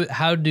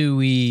how do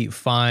we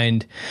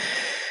find,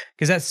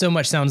 because that so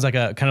much sounds like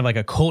a kind of like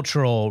a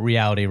cultural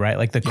reality, right?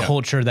 Like the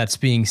culture that's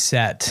being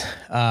set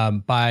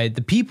by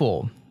the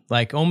people,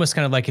 almost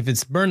kind of like if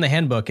it's burn the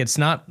handbook, it's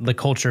not the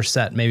culture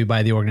set maybe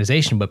by the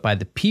organization, but by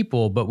the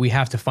people. But we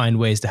have to find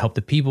ways to help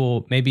the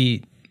people.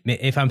 Maybe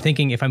if I'm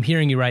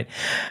hearing you right,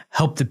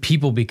 help the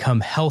people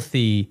become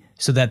healthy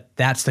so that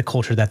that's the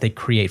culture that they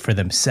create for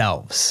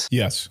themselves.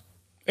 Yes.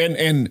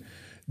 And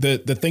the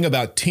thing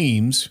about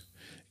teams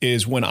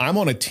is, when I'm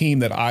on a team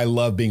that I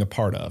love being a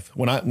part of,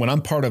 when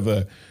I'm part of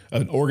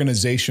an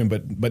organization,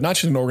 but not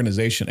just an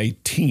organization, a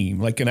team,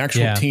 like an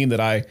actual team that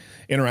I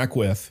interact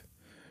with,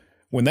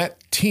 when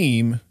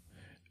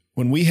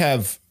we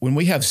have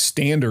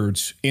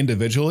standards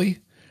individually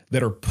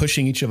that are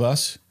pushing each of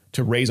us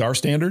to raise our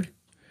standard,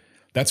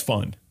 that's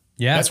fun.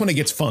 Yeah. That's when it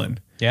gets fun.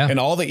 Yeah. And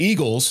all the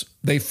eagles,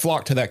 they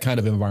flock to that kind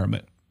of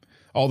environment.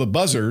 All the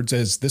buzzards,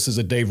 as this is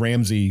a Dave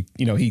Ramsey,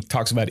 he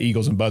talks about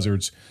eagles and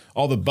buzzards.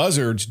 All the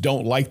buzzards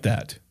don't like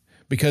that,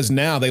 because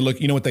now they look,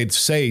 what they'd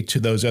say to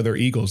those other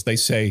eagles? They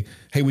say,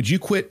 hey, would you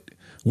quit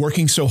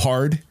working so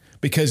hard?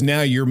 Because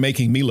now you're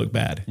making me look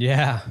bad.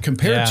 Yeah.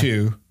 Compared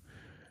to,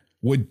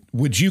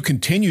 would you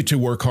continue to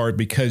work hard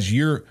because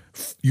you're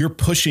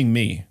pushing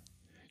me?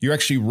 You're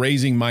actually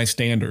raising my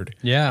standard.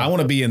 Yeah. I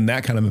want to be in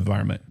that kind of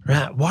environment.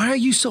 Right. Why are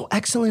you so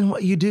excellent in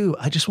what you do?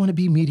 I just want to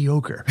be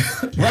mediocre.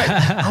 Right.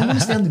 I want to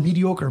stay on the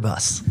mediocre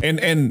bus.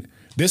 And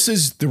this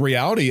is the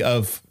reality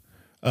of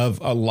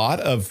a lot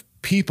of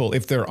people,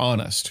 if they're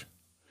honest.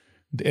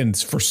 And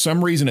for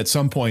some reason, at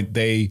some point,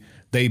 they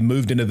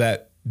moved into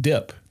that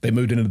dip. They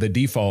moved into the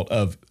default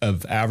of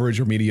average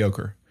or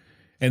mediocre.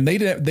 And they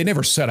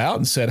never set out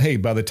and said, hey,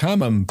 by the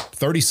time I'm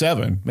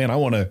 37, man, I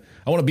want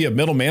to be a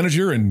middle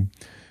manager and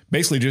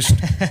basically just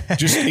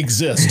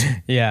exist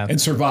and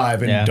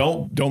survive and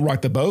don't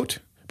rock the boat.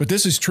 But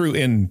this is true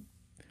in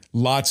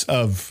lots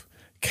of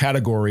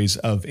categories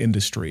of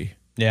industry.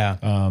 Yeah.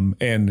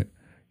 And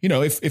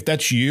if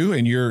that's you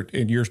and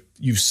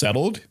you've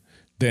settled,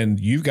 then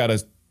you've got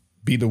to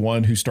be the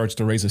one who starts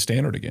to raise the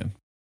standard again.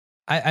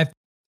 I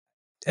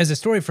as a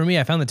story for me,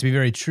 I found that to be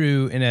very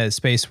true in a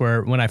space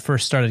where, when I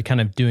first started kind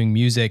of doing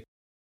music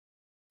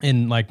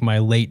in my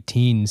late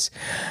teens,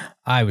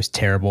 I was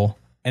terrible.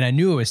 And I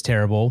knew it was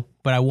terrible,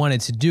 but I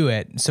wanted to do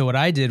it. So what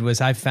I did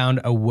was I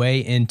found a way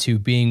into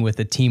being with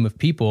a team of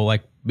people,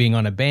 like being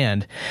on a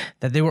band,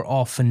 that they were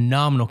all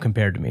phenomenal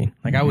compared to me.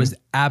 Like I was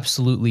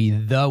absolutely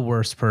the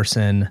worst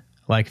person.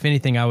 Like if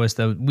anything, I was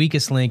the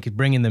weakest link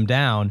bringing them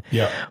down.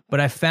 Yeah. But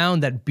I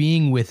found that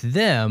being with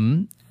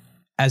them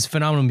as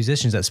phenomenal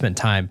musicians that spent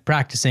time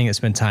practicing, that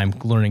spent time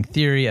learning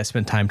theory, I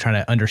spent time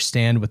trying to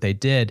understand what they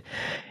did,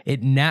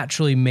 it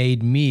naturally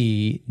made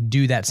me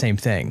do that same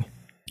thing.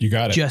 You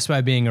got it. Just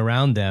by being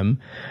around them,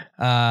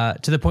 to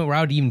the point where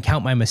I would even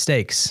count my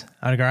mistakes.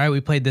 I'd go, all right,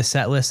 we played this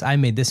set list. I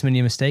made this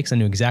many mistakes. I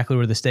knew exactly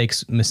where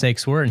the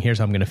mistakes were, and here's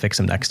how I'm going to fix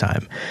them next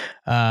time.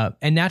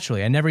 And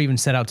naturally, I never even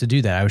set out to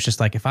do that. I was just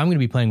like, if I'm going to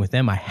be playing with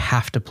them, I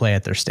have to play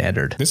at their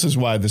standard. This is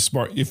why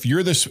if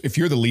you're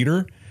the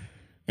leader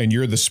and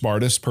you're the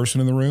smartest person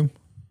in the room,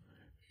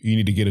 you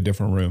need to get a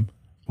different room.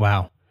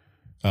 Wow.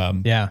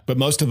 Yeah. But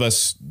most of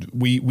us,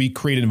 we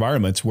create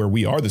environments where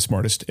we are the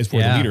smartest as for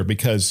the leader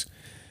because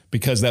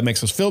that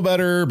makes us feel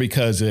better,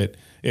 because it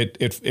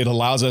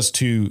allows us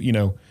to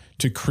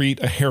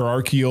create a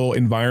hierarchical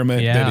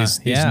environment that is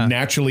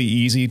naturally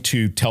easy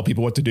to tell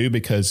people what to do,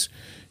 because,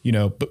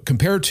 but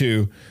compared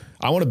to,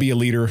 I want to be a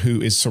leader who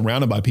is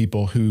surrounded by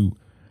people who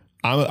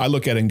I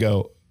look at and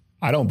go,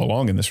 I don't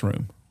belong in this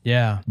room.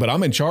 Yeah. But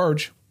I'm in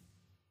charge.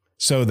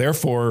 So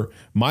therefore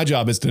my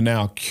job is to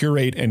now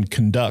curate and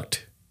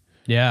conduct.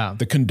 Yeah.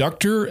 The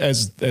conductor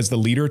as the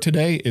leader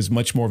today is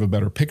much more of a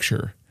better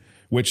picture,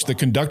 which the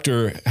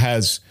conductor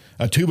has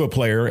a tuba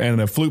player and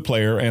a flute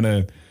player and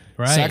a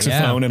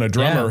saxophone and a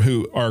drummer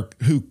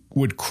who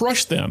would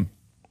crush them.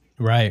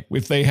 Right.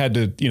 If they had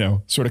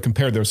to, sort of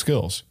compare their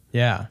skills.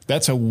 Yeah.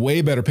 That's a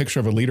way better picture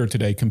of a leader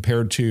today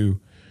compared to,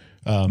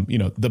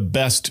 the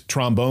best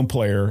trombone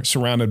player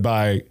surrounded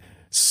by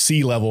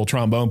C-level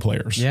trombone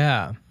players.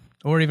 Yeah.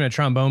 Or even a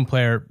trombone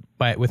player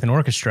with an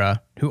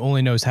orchestra who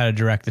only knows how to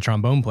direct the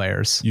trombone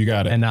players. You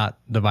got it. And not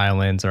the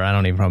violins, or I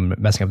don't even, I'm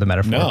messing up the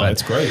metaphor. No,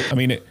 that's great. I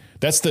mean,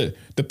 that's the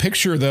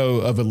picture though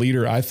of a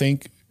leader. I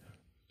think,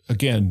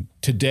 again,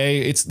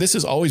 today this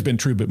has always been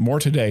true, but more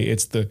today,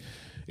 it's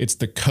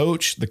the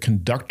coach, the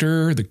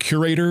conductor, the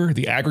curator,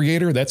 the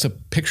aggregator. That's a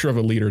picture of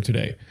a leader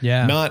today.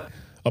 Yeah. Not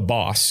a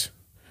boss,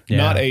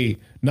 Yeah.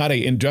 not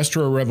a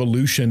industrial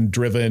revolution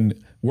driven.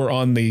 We're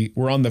on the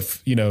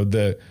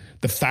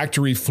the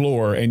factory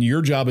floor, and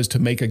your job is to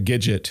make a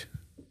gadget.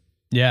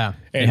 Yeah.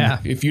 And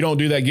if you don't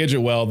do that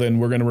gadget well, then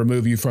we're going to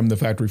remove you from the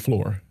factory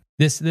floor.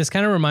 This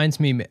kind of reminds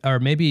me, or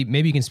maybe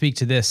you can speak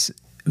to this.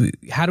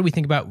 How do we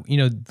think about,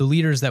 the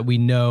leaders that we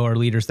know are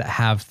leaders that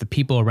have the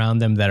people around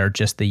them that are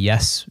just the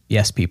yes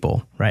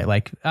people, right?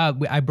 Like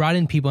I brought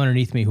in people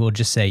underneath me who will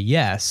just say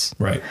yes,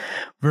 right?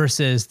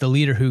 Versus the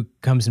leader who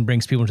comes and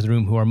brings people into the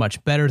room who are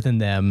much better than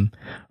them,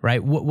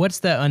 right? What's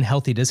the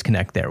unhealthy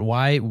disconnect there?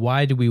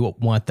 Why do we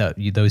want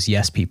those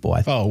yes people?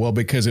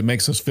 Because it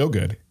makes us feel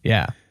good.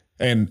 Yeah.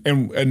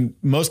 And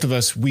most of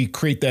us, we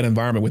create that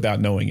environment without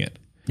knowing it.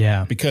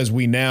 Yeah. Because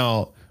we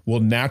now will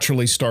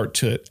naturally start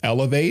to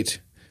elevate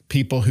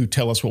people who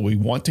tell us what we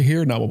want to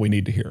hear, not what we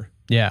need to hear.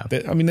 Yeah.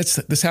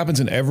 This happens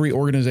in every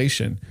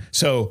organization.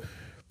 So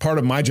part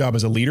of my job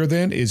as a leader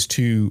then is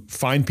to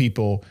find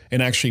people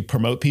and actually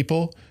promote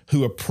people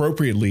who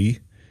appropriately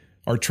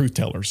are truth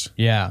tellers.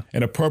 Yeah.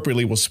 And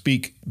appropriately will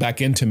speak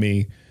back into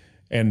me.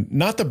 And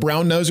not the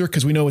brown noser,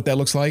 because we know what that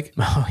looks like.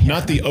 Oh, yeah.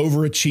 Not the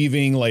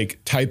overachieving, like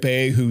type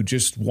A who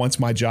just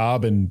wants my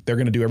job and they're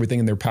going to do everything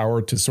in their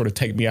power to sort of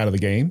take me out of the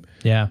game.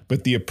 Yeah.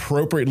 But the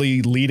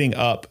appropriately leading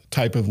up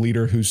type of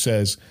leader who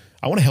says,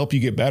 I want to help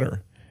you get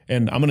better,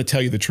 and I'm going to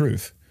tell you the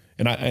truth.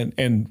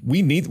 And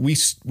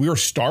we are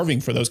starving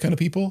for those kind of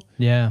people.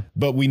 Yeah.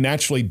 But we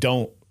naturally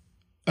don't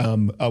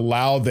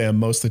allow them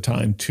most of the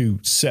time to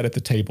sit at the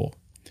table.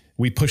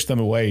 We push them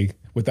away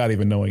without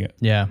even knowing it.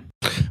 Yeah.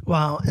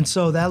 Wow. And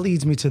so that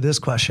leads me to this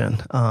question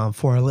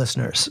for our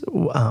listeners.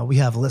 We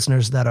have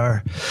listeners that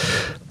are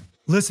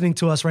listening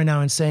to us right now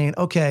and saying,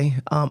 okay,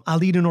 I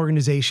lead an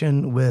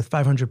organization with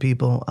 500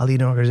 people. I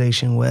lead an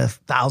organization with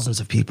thousands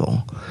of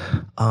people.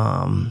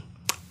 I'm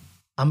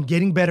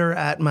getting better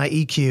at my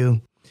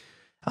EQ.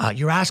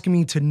 You're asking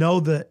me to know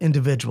the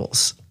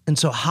individuals. And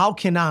so how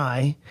can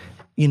I,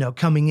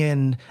 coming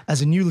in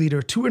as a new leader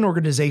to an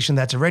organization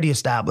that's already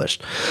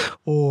established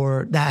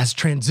or that has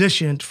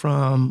transitioned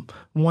from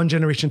one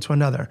generation to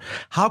another,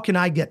 how can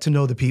I get to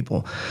know the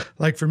people?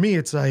 Like for me,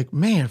 it's like,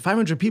 man,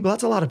 500 people,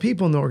 that's a lot of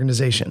people in the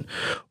organization,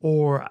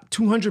 or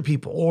 200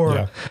 people, or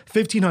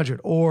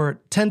 1,500, or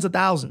tens of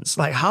thousands.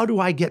 Like, how do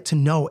I get to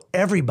know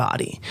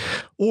everybody?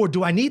 Or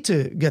do I need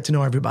to get to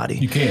know everybody?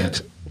 You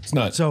can't. It's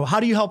not. So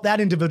how do you help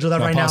that individual that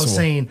right possible. now is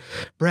saying,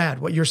 Brad,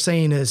 what you're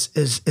saying is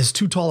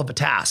too tall of a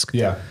task.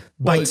 Yeah.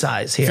 Bite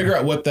size here. Figure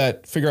out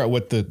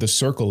what the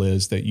circle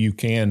is that you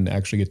can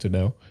actually get to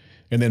know,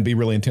 and then be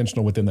really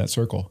intentional within that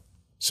circle.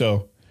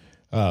 So,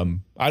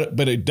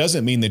 but it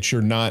doesn't mean that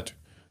you're not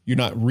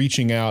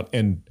reaching out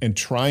and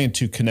trying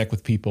to connect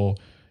with people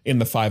in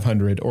the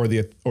 500 or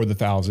the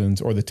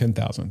thousands or the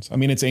 10,000s. I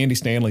mean, it's Andy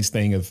Stanley's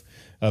thing of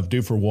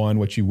do for one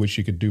what you wish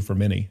you could do for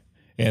many.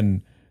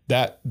 And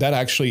that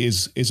actually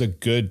is a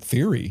good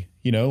theory,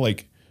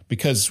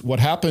 Because what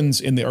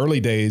happens in the early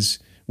days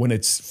when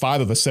it's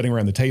 5 of us sitting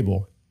around the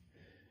table,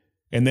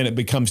 and then it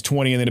becomes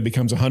 20, and then it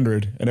becomes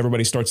 100, and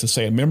everybody starts to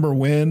say, remember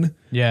when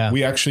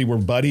we actually were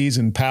buddies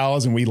and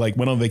pals and we like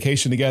went on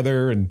vacation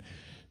together? And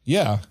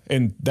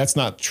and that's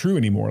not true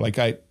anymore. Like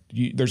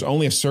there's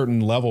only a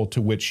certain level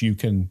to which you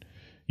can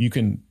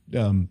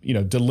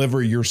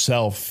deliver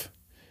yourself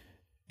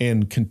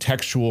in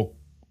contextual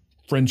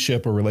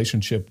friendship or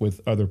relationship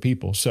with other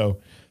people. So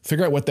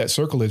figure out what that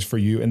circle is for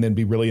you, and then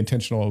be really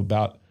intentional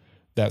about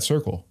that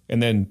circle.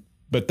 And then,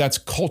 but that's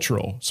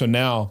cultural. So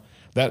now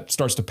that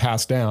starts to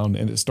pass down,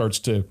 and that starts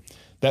to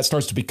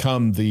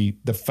become the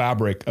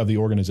fabric of the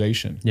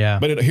organization. Yeah.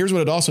 But here's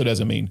what it also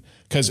doesn't mean,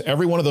 because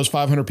every one of those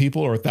 500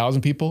 people or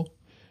 1,000 people,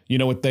 you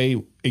know what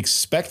they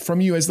expect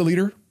from you as the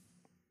leader?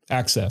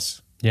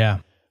 Access. Yeah.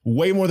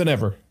 Way more than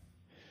ever.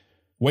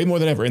 Way more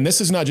than ever. And this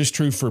is not just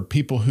true for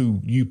people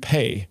who you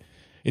pay.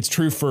 It's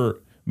true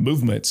for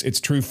movements. It's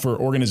true for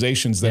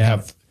organizations that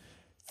have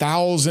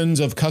thousands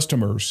of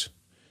customers.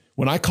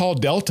 When I call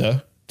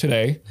Delta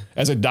today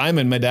as a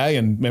Diamond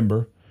Medallion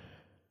member,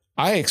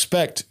 I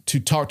expect to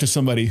talk to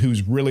somebody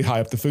who's really high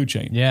up the food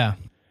chain. Yeah.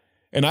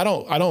 And I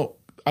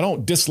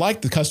don't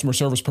dislike the customer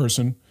service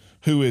person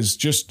who is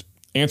just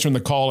answering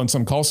the call in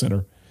some call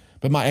center,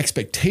 but my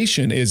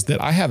expectation is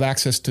that I have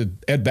access to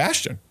Ed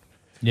Bastian.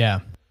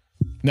 Yeah.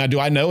 Now, do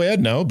I know Ed?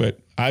 No, but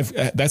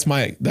that's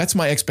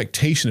my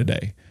expectation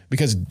today,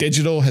 because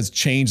digital has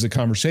changed the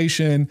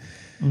conversation.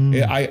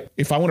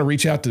 If I want to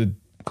reach out to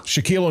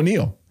Shaquille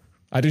O'Neal,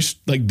 I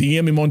just like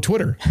DM him on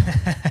Twitter.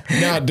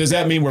 Now, does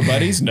that mean we're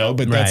buddies? No,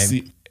 but that's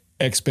the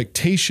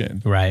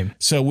expectation. Right.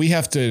 So we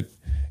have to,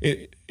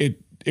 it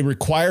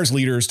requires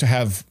leaders to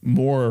have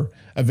more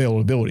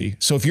availability.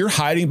 So if you're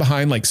hiding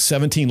behind like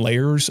 17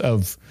 layers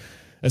of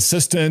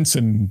assistants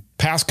and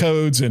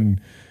passcodes,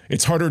 and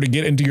it's harder to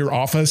get into your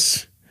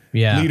office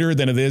leader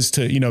than it is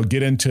to,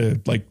 get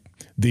into like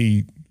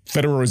the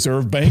Federal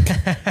Reserve Bank,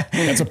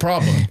 that's a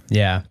problem.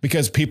 Yeah.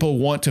 Because people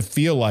want to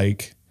feel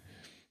like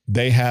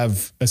they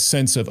have a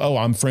sense of, oh,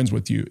 I'm friends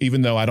with you,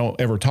 even though I don't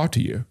ever talk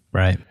to you.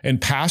 Right. And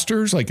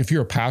pastors, like if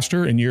you're a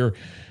pastor and you're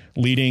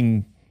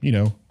leading,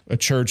 a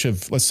church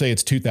of, let's say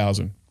it's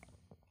 2,000.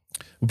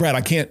 Well, Brad,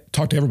 I can't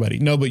talk to everybody.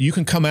 No, but you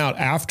can come out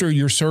after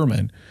your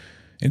sermon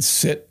and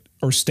sit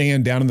or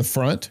stand down in the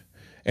front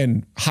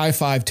and high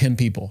five 10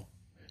 people.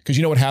 Because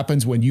you know what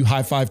happens when you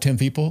high five 10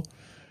 people?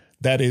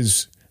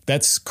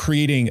 That's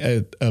creating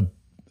an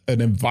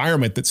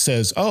environment that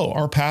says, oh,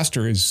 our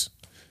pastor is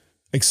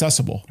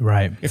accessible.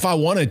 Right. If I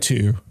wanted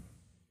to,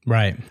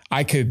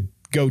 I could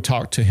go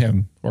talk to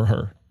him or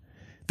her.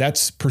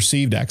 That's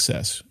perceived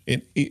access.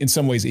 In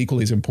some ways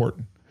equally as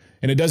important.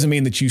 And it doesn't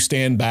mean that you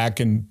stand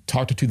back and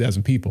talk to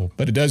 2,000 people,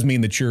 but it does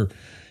mean that you're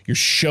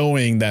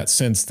showing that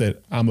sense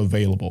that I'm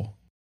available.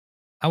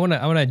 I want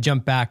to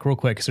jump back real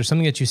quick, because there's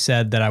something that you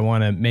said that I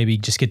want to maybe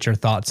just get your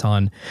thoughts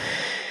on.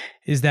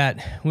 Is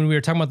that when we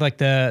were talking about like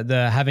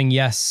the having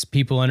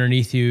people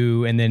underneath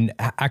you, and then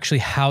actually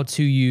how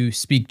to you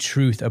speak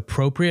truth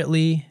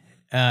appropriately,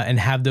 and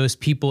have those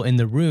people in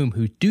the room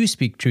who do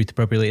speak truth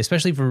appropriately,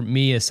 especially for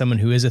me as someone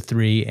who is a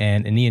 3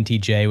 and an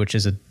ENTJ, which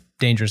is a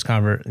dangerous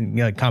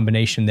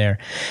combination there,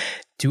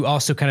 to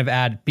also kind of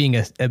add being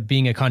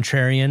a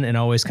contrarian and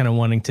always kind of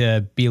wanting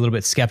to be a little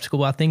bit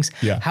skeptical about things.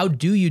 Yeah. How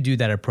do you do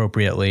that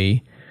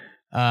appropriately?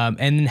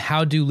 And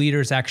how do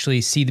leaders actually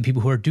see the people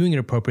who are doing it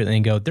appropriately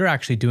and go, they're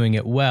actually doing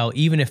it well,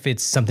 even if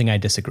it's something I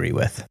disagree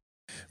with?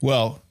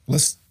 Well,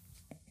 let's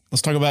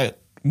talk about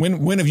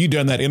when have you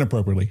done that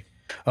inappropriately?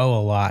 Oh,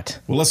 a lot.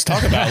 Well, let's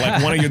talk about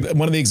like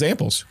one of the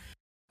examples.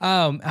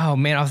 Oh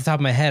man, off the top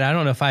of my head, I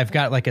don't know if I've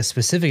got like a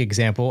specific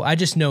example. I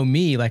just know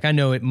me, like I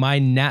know my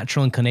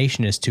natural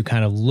inclination is to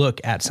kind of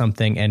look at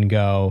something and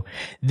go,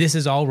 this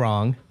is all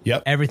wrong.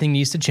 Yep. Everything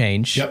needs to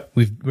change. Yep.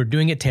 We're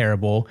doing it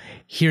terrible.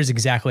 Here's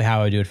exactly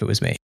how I would do it if it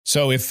was me.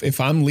 So if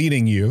I'm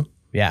leading you,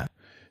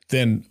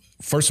 then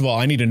first of all,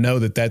 I need to know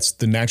that that's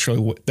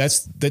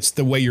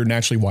the way you're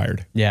naturally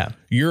wired. Yeah.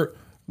 Your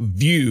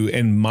view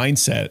and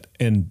mindset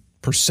and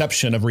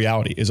perception of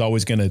reality is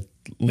always going to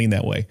lean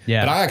that way.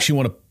 Yeah.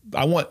 But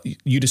I want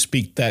you to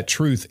speak that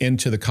truth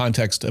into the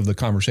context of the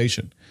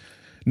conversation.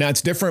 Now,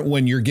 it's different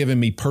when you're giving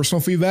me personal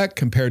feedback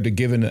compared to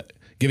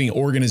giving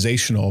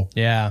organizational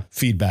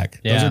feedback.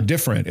 Yeah. Those are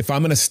different. If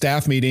I'm in a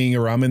staff meeting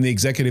or I'm in the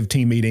executive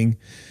team meeting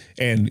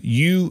and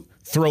you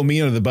throw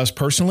me under the bus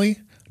personally,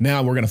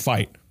 now we're going to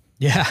fight.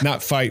 Yeah.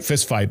 Not fight,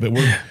 fist fight, but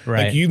we're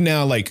like, you've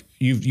now created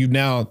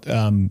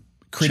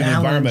an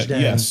environment.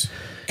 Yes.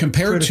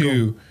 Compared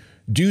to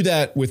do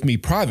that with me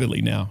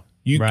privately now.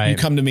 You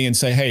come to me and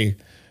say, hey,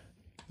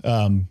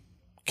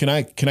 can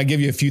I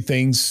give you a few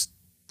things?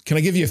 Can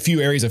I give you a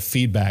few areas of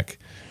feedback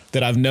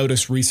that I've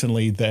noticed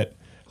recently that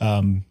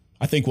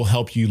I think will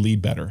help you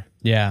lead better?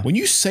 Yeah. When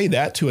you say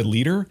that to a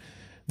leader,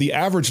 the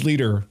average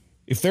leader,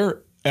 if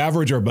they're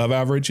average or above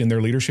average in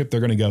their leadership, they're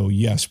going to go,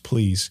 yes,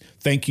 please.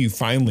 Thank you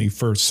finally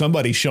for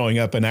somebody showing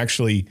up and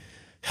actually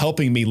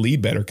helping me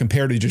lead better,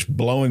 compared to just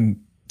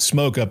blowing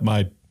smoke up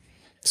my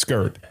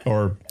skirt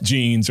or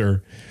jeans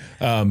or,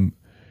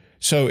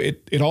 So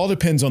it all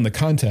depends on the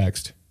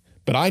context,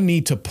 but I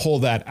need to pull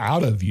that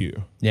out of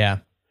you Yeah.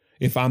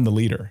 if I'm the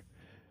leader.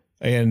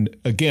 And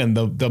again,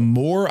 the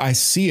more I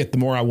see it, the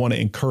more I want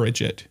to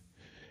encourage it.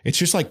 It's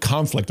just like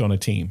conflict on a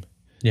team.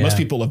 Yeah. Most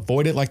people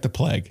avoid it like the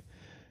plague.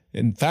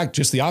 In fact,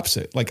 just the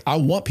opposite. Like I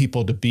want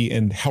people to be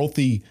in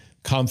healthy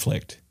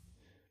conflict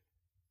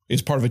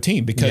as part of a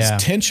team because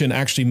tension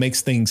actually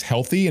makes things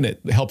healthy and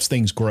it helps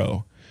things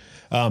grow.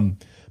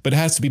 But it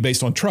has to be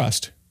based on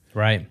trust.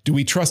 Right. Do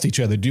we trust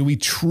each other? Do we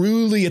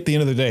truly, at the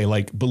end of the day,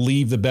 like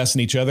believe the best in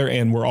each other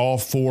and we're all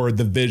for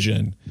the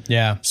vision?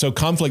 Yeah. So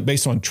conflict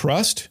based on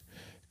trust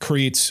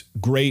creates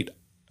great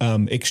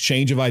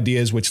exchange of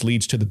ideas, which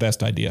leads to the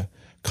best idea.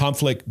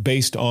 Conflict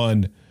based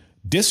on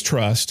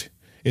distrust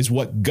is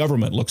what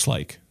government looks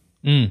like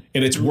in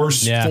its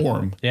worst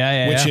form,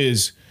 which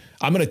is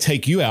I'm going to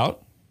take you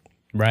out.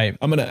 Right.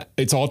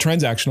 It's all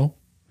transactional.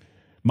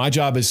 My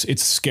job is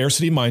it's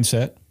scarcity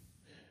mindset.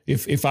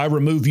 If I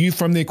remove you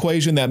from the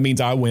equation, that means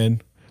I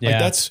win.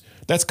 Yeah. Like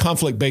that's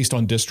conflict based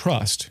on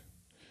distrust.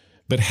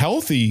 But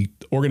healthy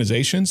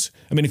organizations,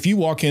 I mean, if you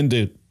walk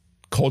into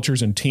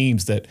cultures and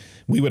teams that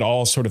we would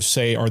all sort of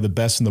say are the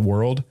best in the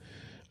world,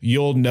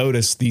 you'll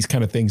notice these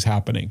kind of things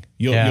happening.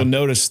 You'll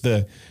notice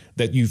that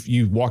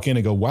you walk in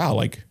and go, wow,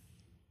 like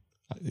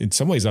in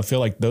some ways I feel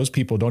like those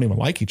people don't even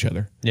like each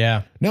other.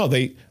 Yeah. No,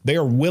 they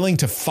are willing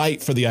to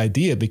fight for the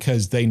idea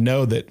because they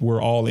know that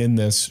we're all in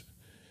this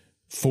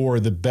for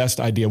the best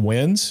idea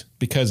wins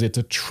because it's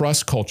a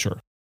trust culture.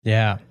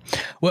 Yeah.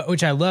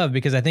 Which I love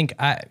because I think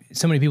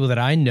so many people that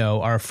I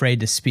know are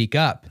afraid to speak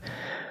up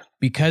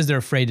because they're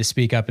afraid to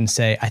speak up and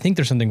say, I think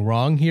there's something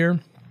wrong here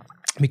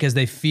because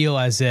they feel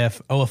as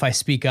if, if I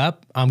speak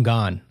up, I'm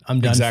gone. I'm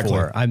done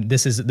for.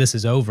 This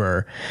is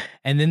over.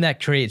 And then that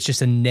creates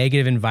just a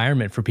negative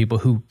environment for people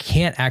who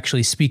can't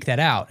actually speak that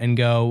out and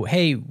go,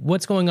 hey,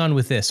 what's going on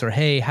with this? Or,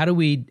 hey, how do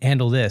we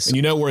handle this? And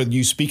you know where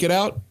you speak it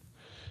out?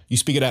 You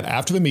speak it out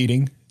after the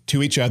meeting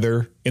to each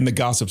other in the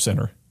gossip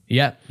center.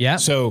 Yeah. Yeah.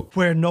 So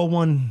where no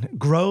one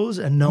grows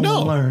and no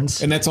one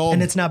learns, and that's all.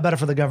 And it's not better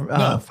for the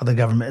government. For the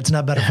government, it's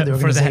not better for the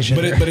organization.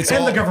 but it's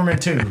and all, the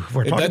government too.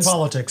 We're talking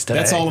politics today.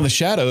 That's all in the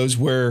shadows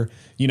where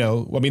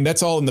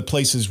that's all in the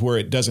places where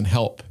it doesn't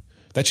help.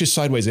 That's just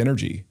sideways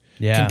energy.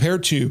 Yeah.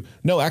 Compared to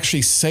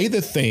actually say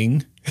the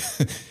thing,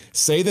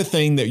 say the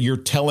thing that you're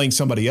telling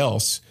somebody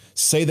else.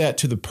 Say that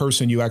to the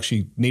person you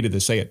actually needed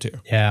to say it to.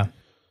 Yeah.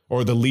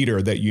 Or the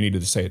leader that you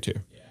needed to say it to.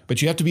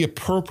 But you have to be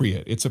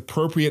appropriate. It's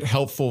appropriate,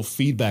 helpful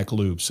feedback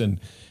loops. And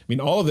I mean,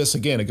 all of this,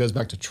 again, it goes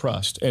back to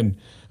trust. And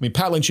I mean,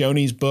 Pat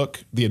Lencioni's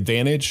book, The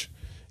Advantage,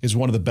 is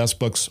one of the best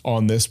books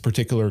on this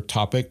particular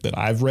topic that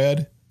I've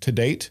read to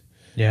date.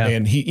 Yeah.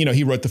 And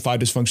he wrote The 5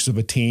 Dysfunctions of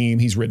a Team.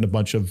 He's written a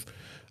bunch of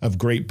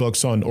great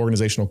books on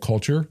organizational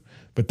culture.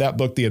 But that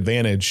book, The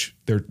Advantage,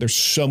 there's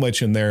so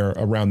much in there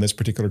around this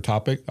particular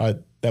topic.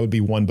 That would be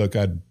one book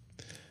I'd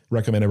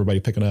recommend everybody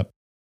picking up.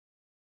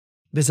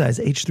 Besides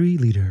H3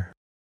 Leader.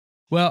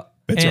 Well,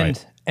 that's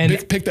right.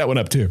 And pick that one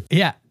up too.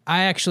 Yeah.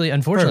 I actually,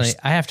 unfortunately,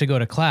 I have to go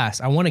to class.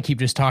 I want to keep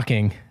just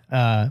talking.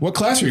 What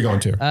class are you going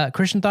to?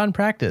 Christian Thought and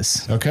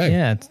Practice. Okay.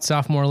 Yeah.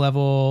 Sophomore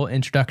level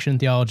introduction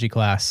theology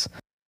class.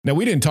 Now,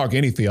 we didn't talk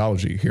any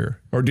theology here,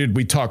 or did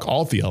we talk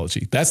all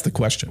theology? That's the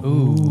question.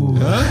 Ooh.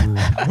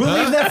 Huh? We'll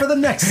leave that for the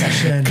next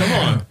session. Come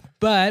on.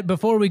 But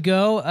before we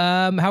go,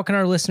 how can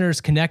our listeners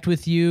connect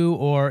with you?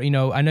 Or, I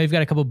know you've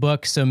got a couple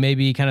books, so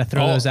maybe kind of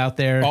throw those out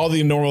there. All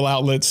the normal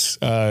outlets,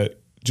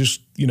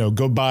 just,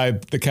 go buy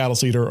The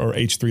Catalyst Leader or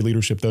H3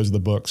 Leadership. Those are the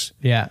books.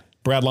 Yeah.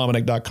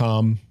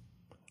 BradLomenick.com.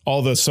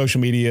 All the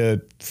social media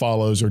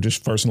follows are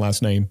just first and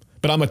last name.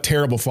 But I'm a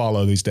terrible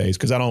follow these days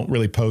because I don't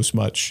really post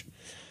much.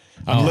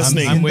 I'm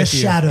listening. I'm with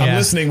you. I'm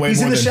listening way more.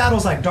 He's in the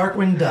shadows like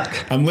Darkwing Duck.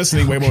 I'm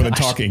listening way more than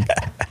talking.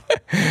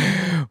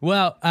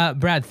 Well,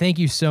 Brad, thank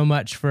you so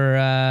much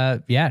for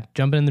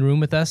jumping in the room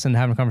with us and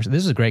having a conversation.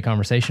 This was a great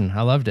conversation.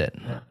 I loved it.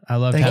 I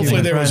loved it.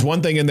 Hopefully there was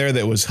one thing in there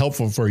that was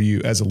helpful for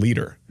you as a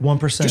leader.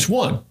 1%. Just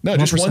one. No,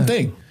 just 1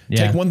 thing.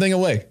 Yeah. Take one thing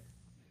away.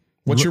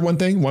 What's your one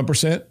thing?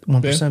 1%?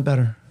 1%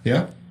 better.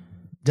 Yeah.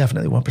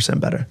 Definitely 1%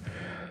 better.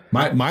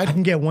 I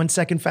can get 1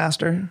 second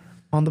faster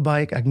on the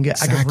bike. I can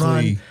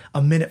run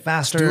a minute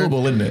faster. It's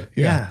doable, isn't it?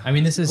 Yeah. I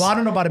mean, this is. Well, I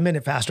don't know about a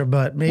minute faster,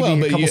 but maybe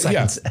a couple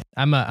seconds. Yeah.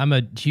 I'm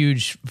a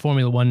huge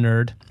Formula One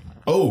nerd.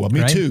 Oh,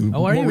 me too.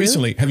 Oh, are you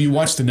recently? Have you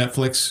watched the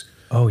Netflix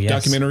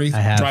documentary, I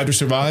have. Drive to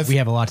Survive? We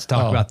have a lot to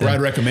talk about that.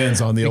 Brad recommends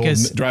on the old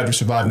Drive to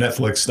Survive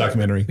Netflix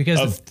documentary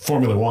of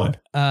Formula One.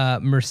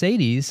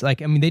 Mercedes,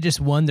 they just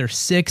won their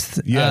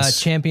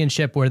 6th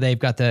championship where they've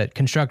got the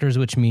constructors,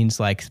 which means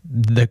like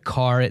the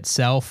car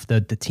itself,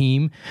 the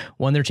team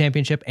won their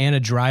championship, and a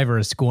driver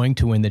is going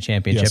to win the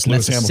championship. Yes, and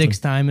that's the Hamilton.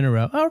 6th time in a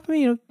row. Oh,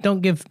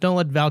 don't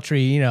let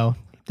Valtteri,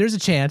 there's a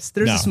chance.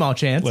 There's a small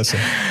chance. Listen,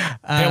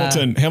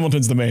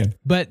 Hamilton's the man.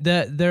 But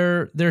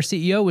their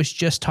CEO was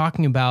just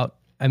talking about,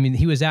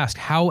 he was asked,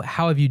 how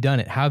have you done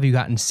it? How have you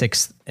gotten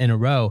 6th in a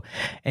row?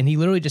 And he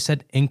literally just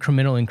said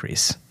incremental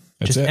increase.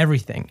 That's just it.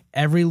 everything,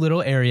 every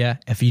little area.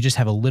 If you just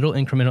have a little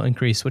incremental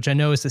increase, which I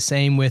know is the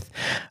same with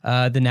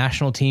the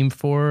national team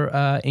for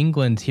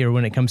England here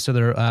when it comes to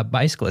their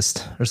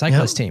bicyclist or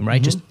cyclist team,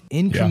 right? Just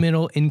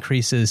incremental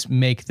increases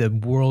make the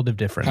world of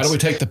difference. How do we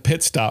take the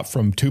pit stop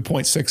from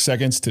 2.6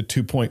 seconds to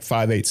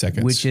 2.58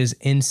 seconds? Which is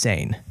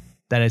insane.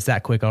 That is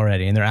that quick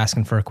already, and they're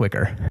asking for a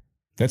quicker.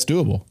 That's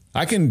doable.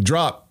 I can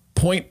drop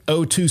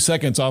 0.02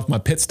 seconds off my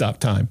pit stop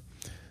time,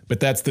 but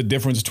that's the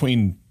difference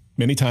between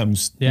many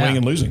times winning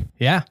and losing.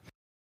 Yeah.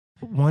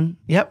 One.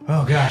 Yep.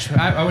 Oh gosh,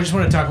 I just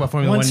want to talk about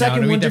Formula 1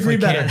 second, now. 1 degree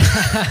better.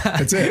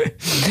 That's it.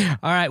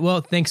 All right.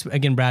 Well, thanks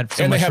again, Brad.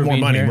 So And much they have for more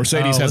being money. here.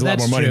 Mercedes has a lot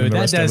more money than the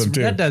rest of them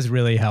too. That does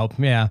really help.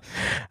 Yeah.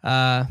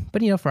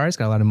 But Ferrari's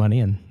got a lot of money,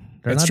 and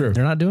they're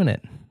not doing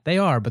it. They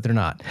are, but they're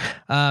not.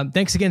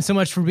 Thanks again so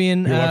much for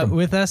being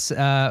with us.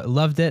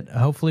 Loved it.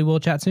 Hopefully, we'll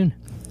chat soon.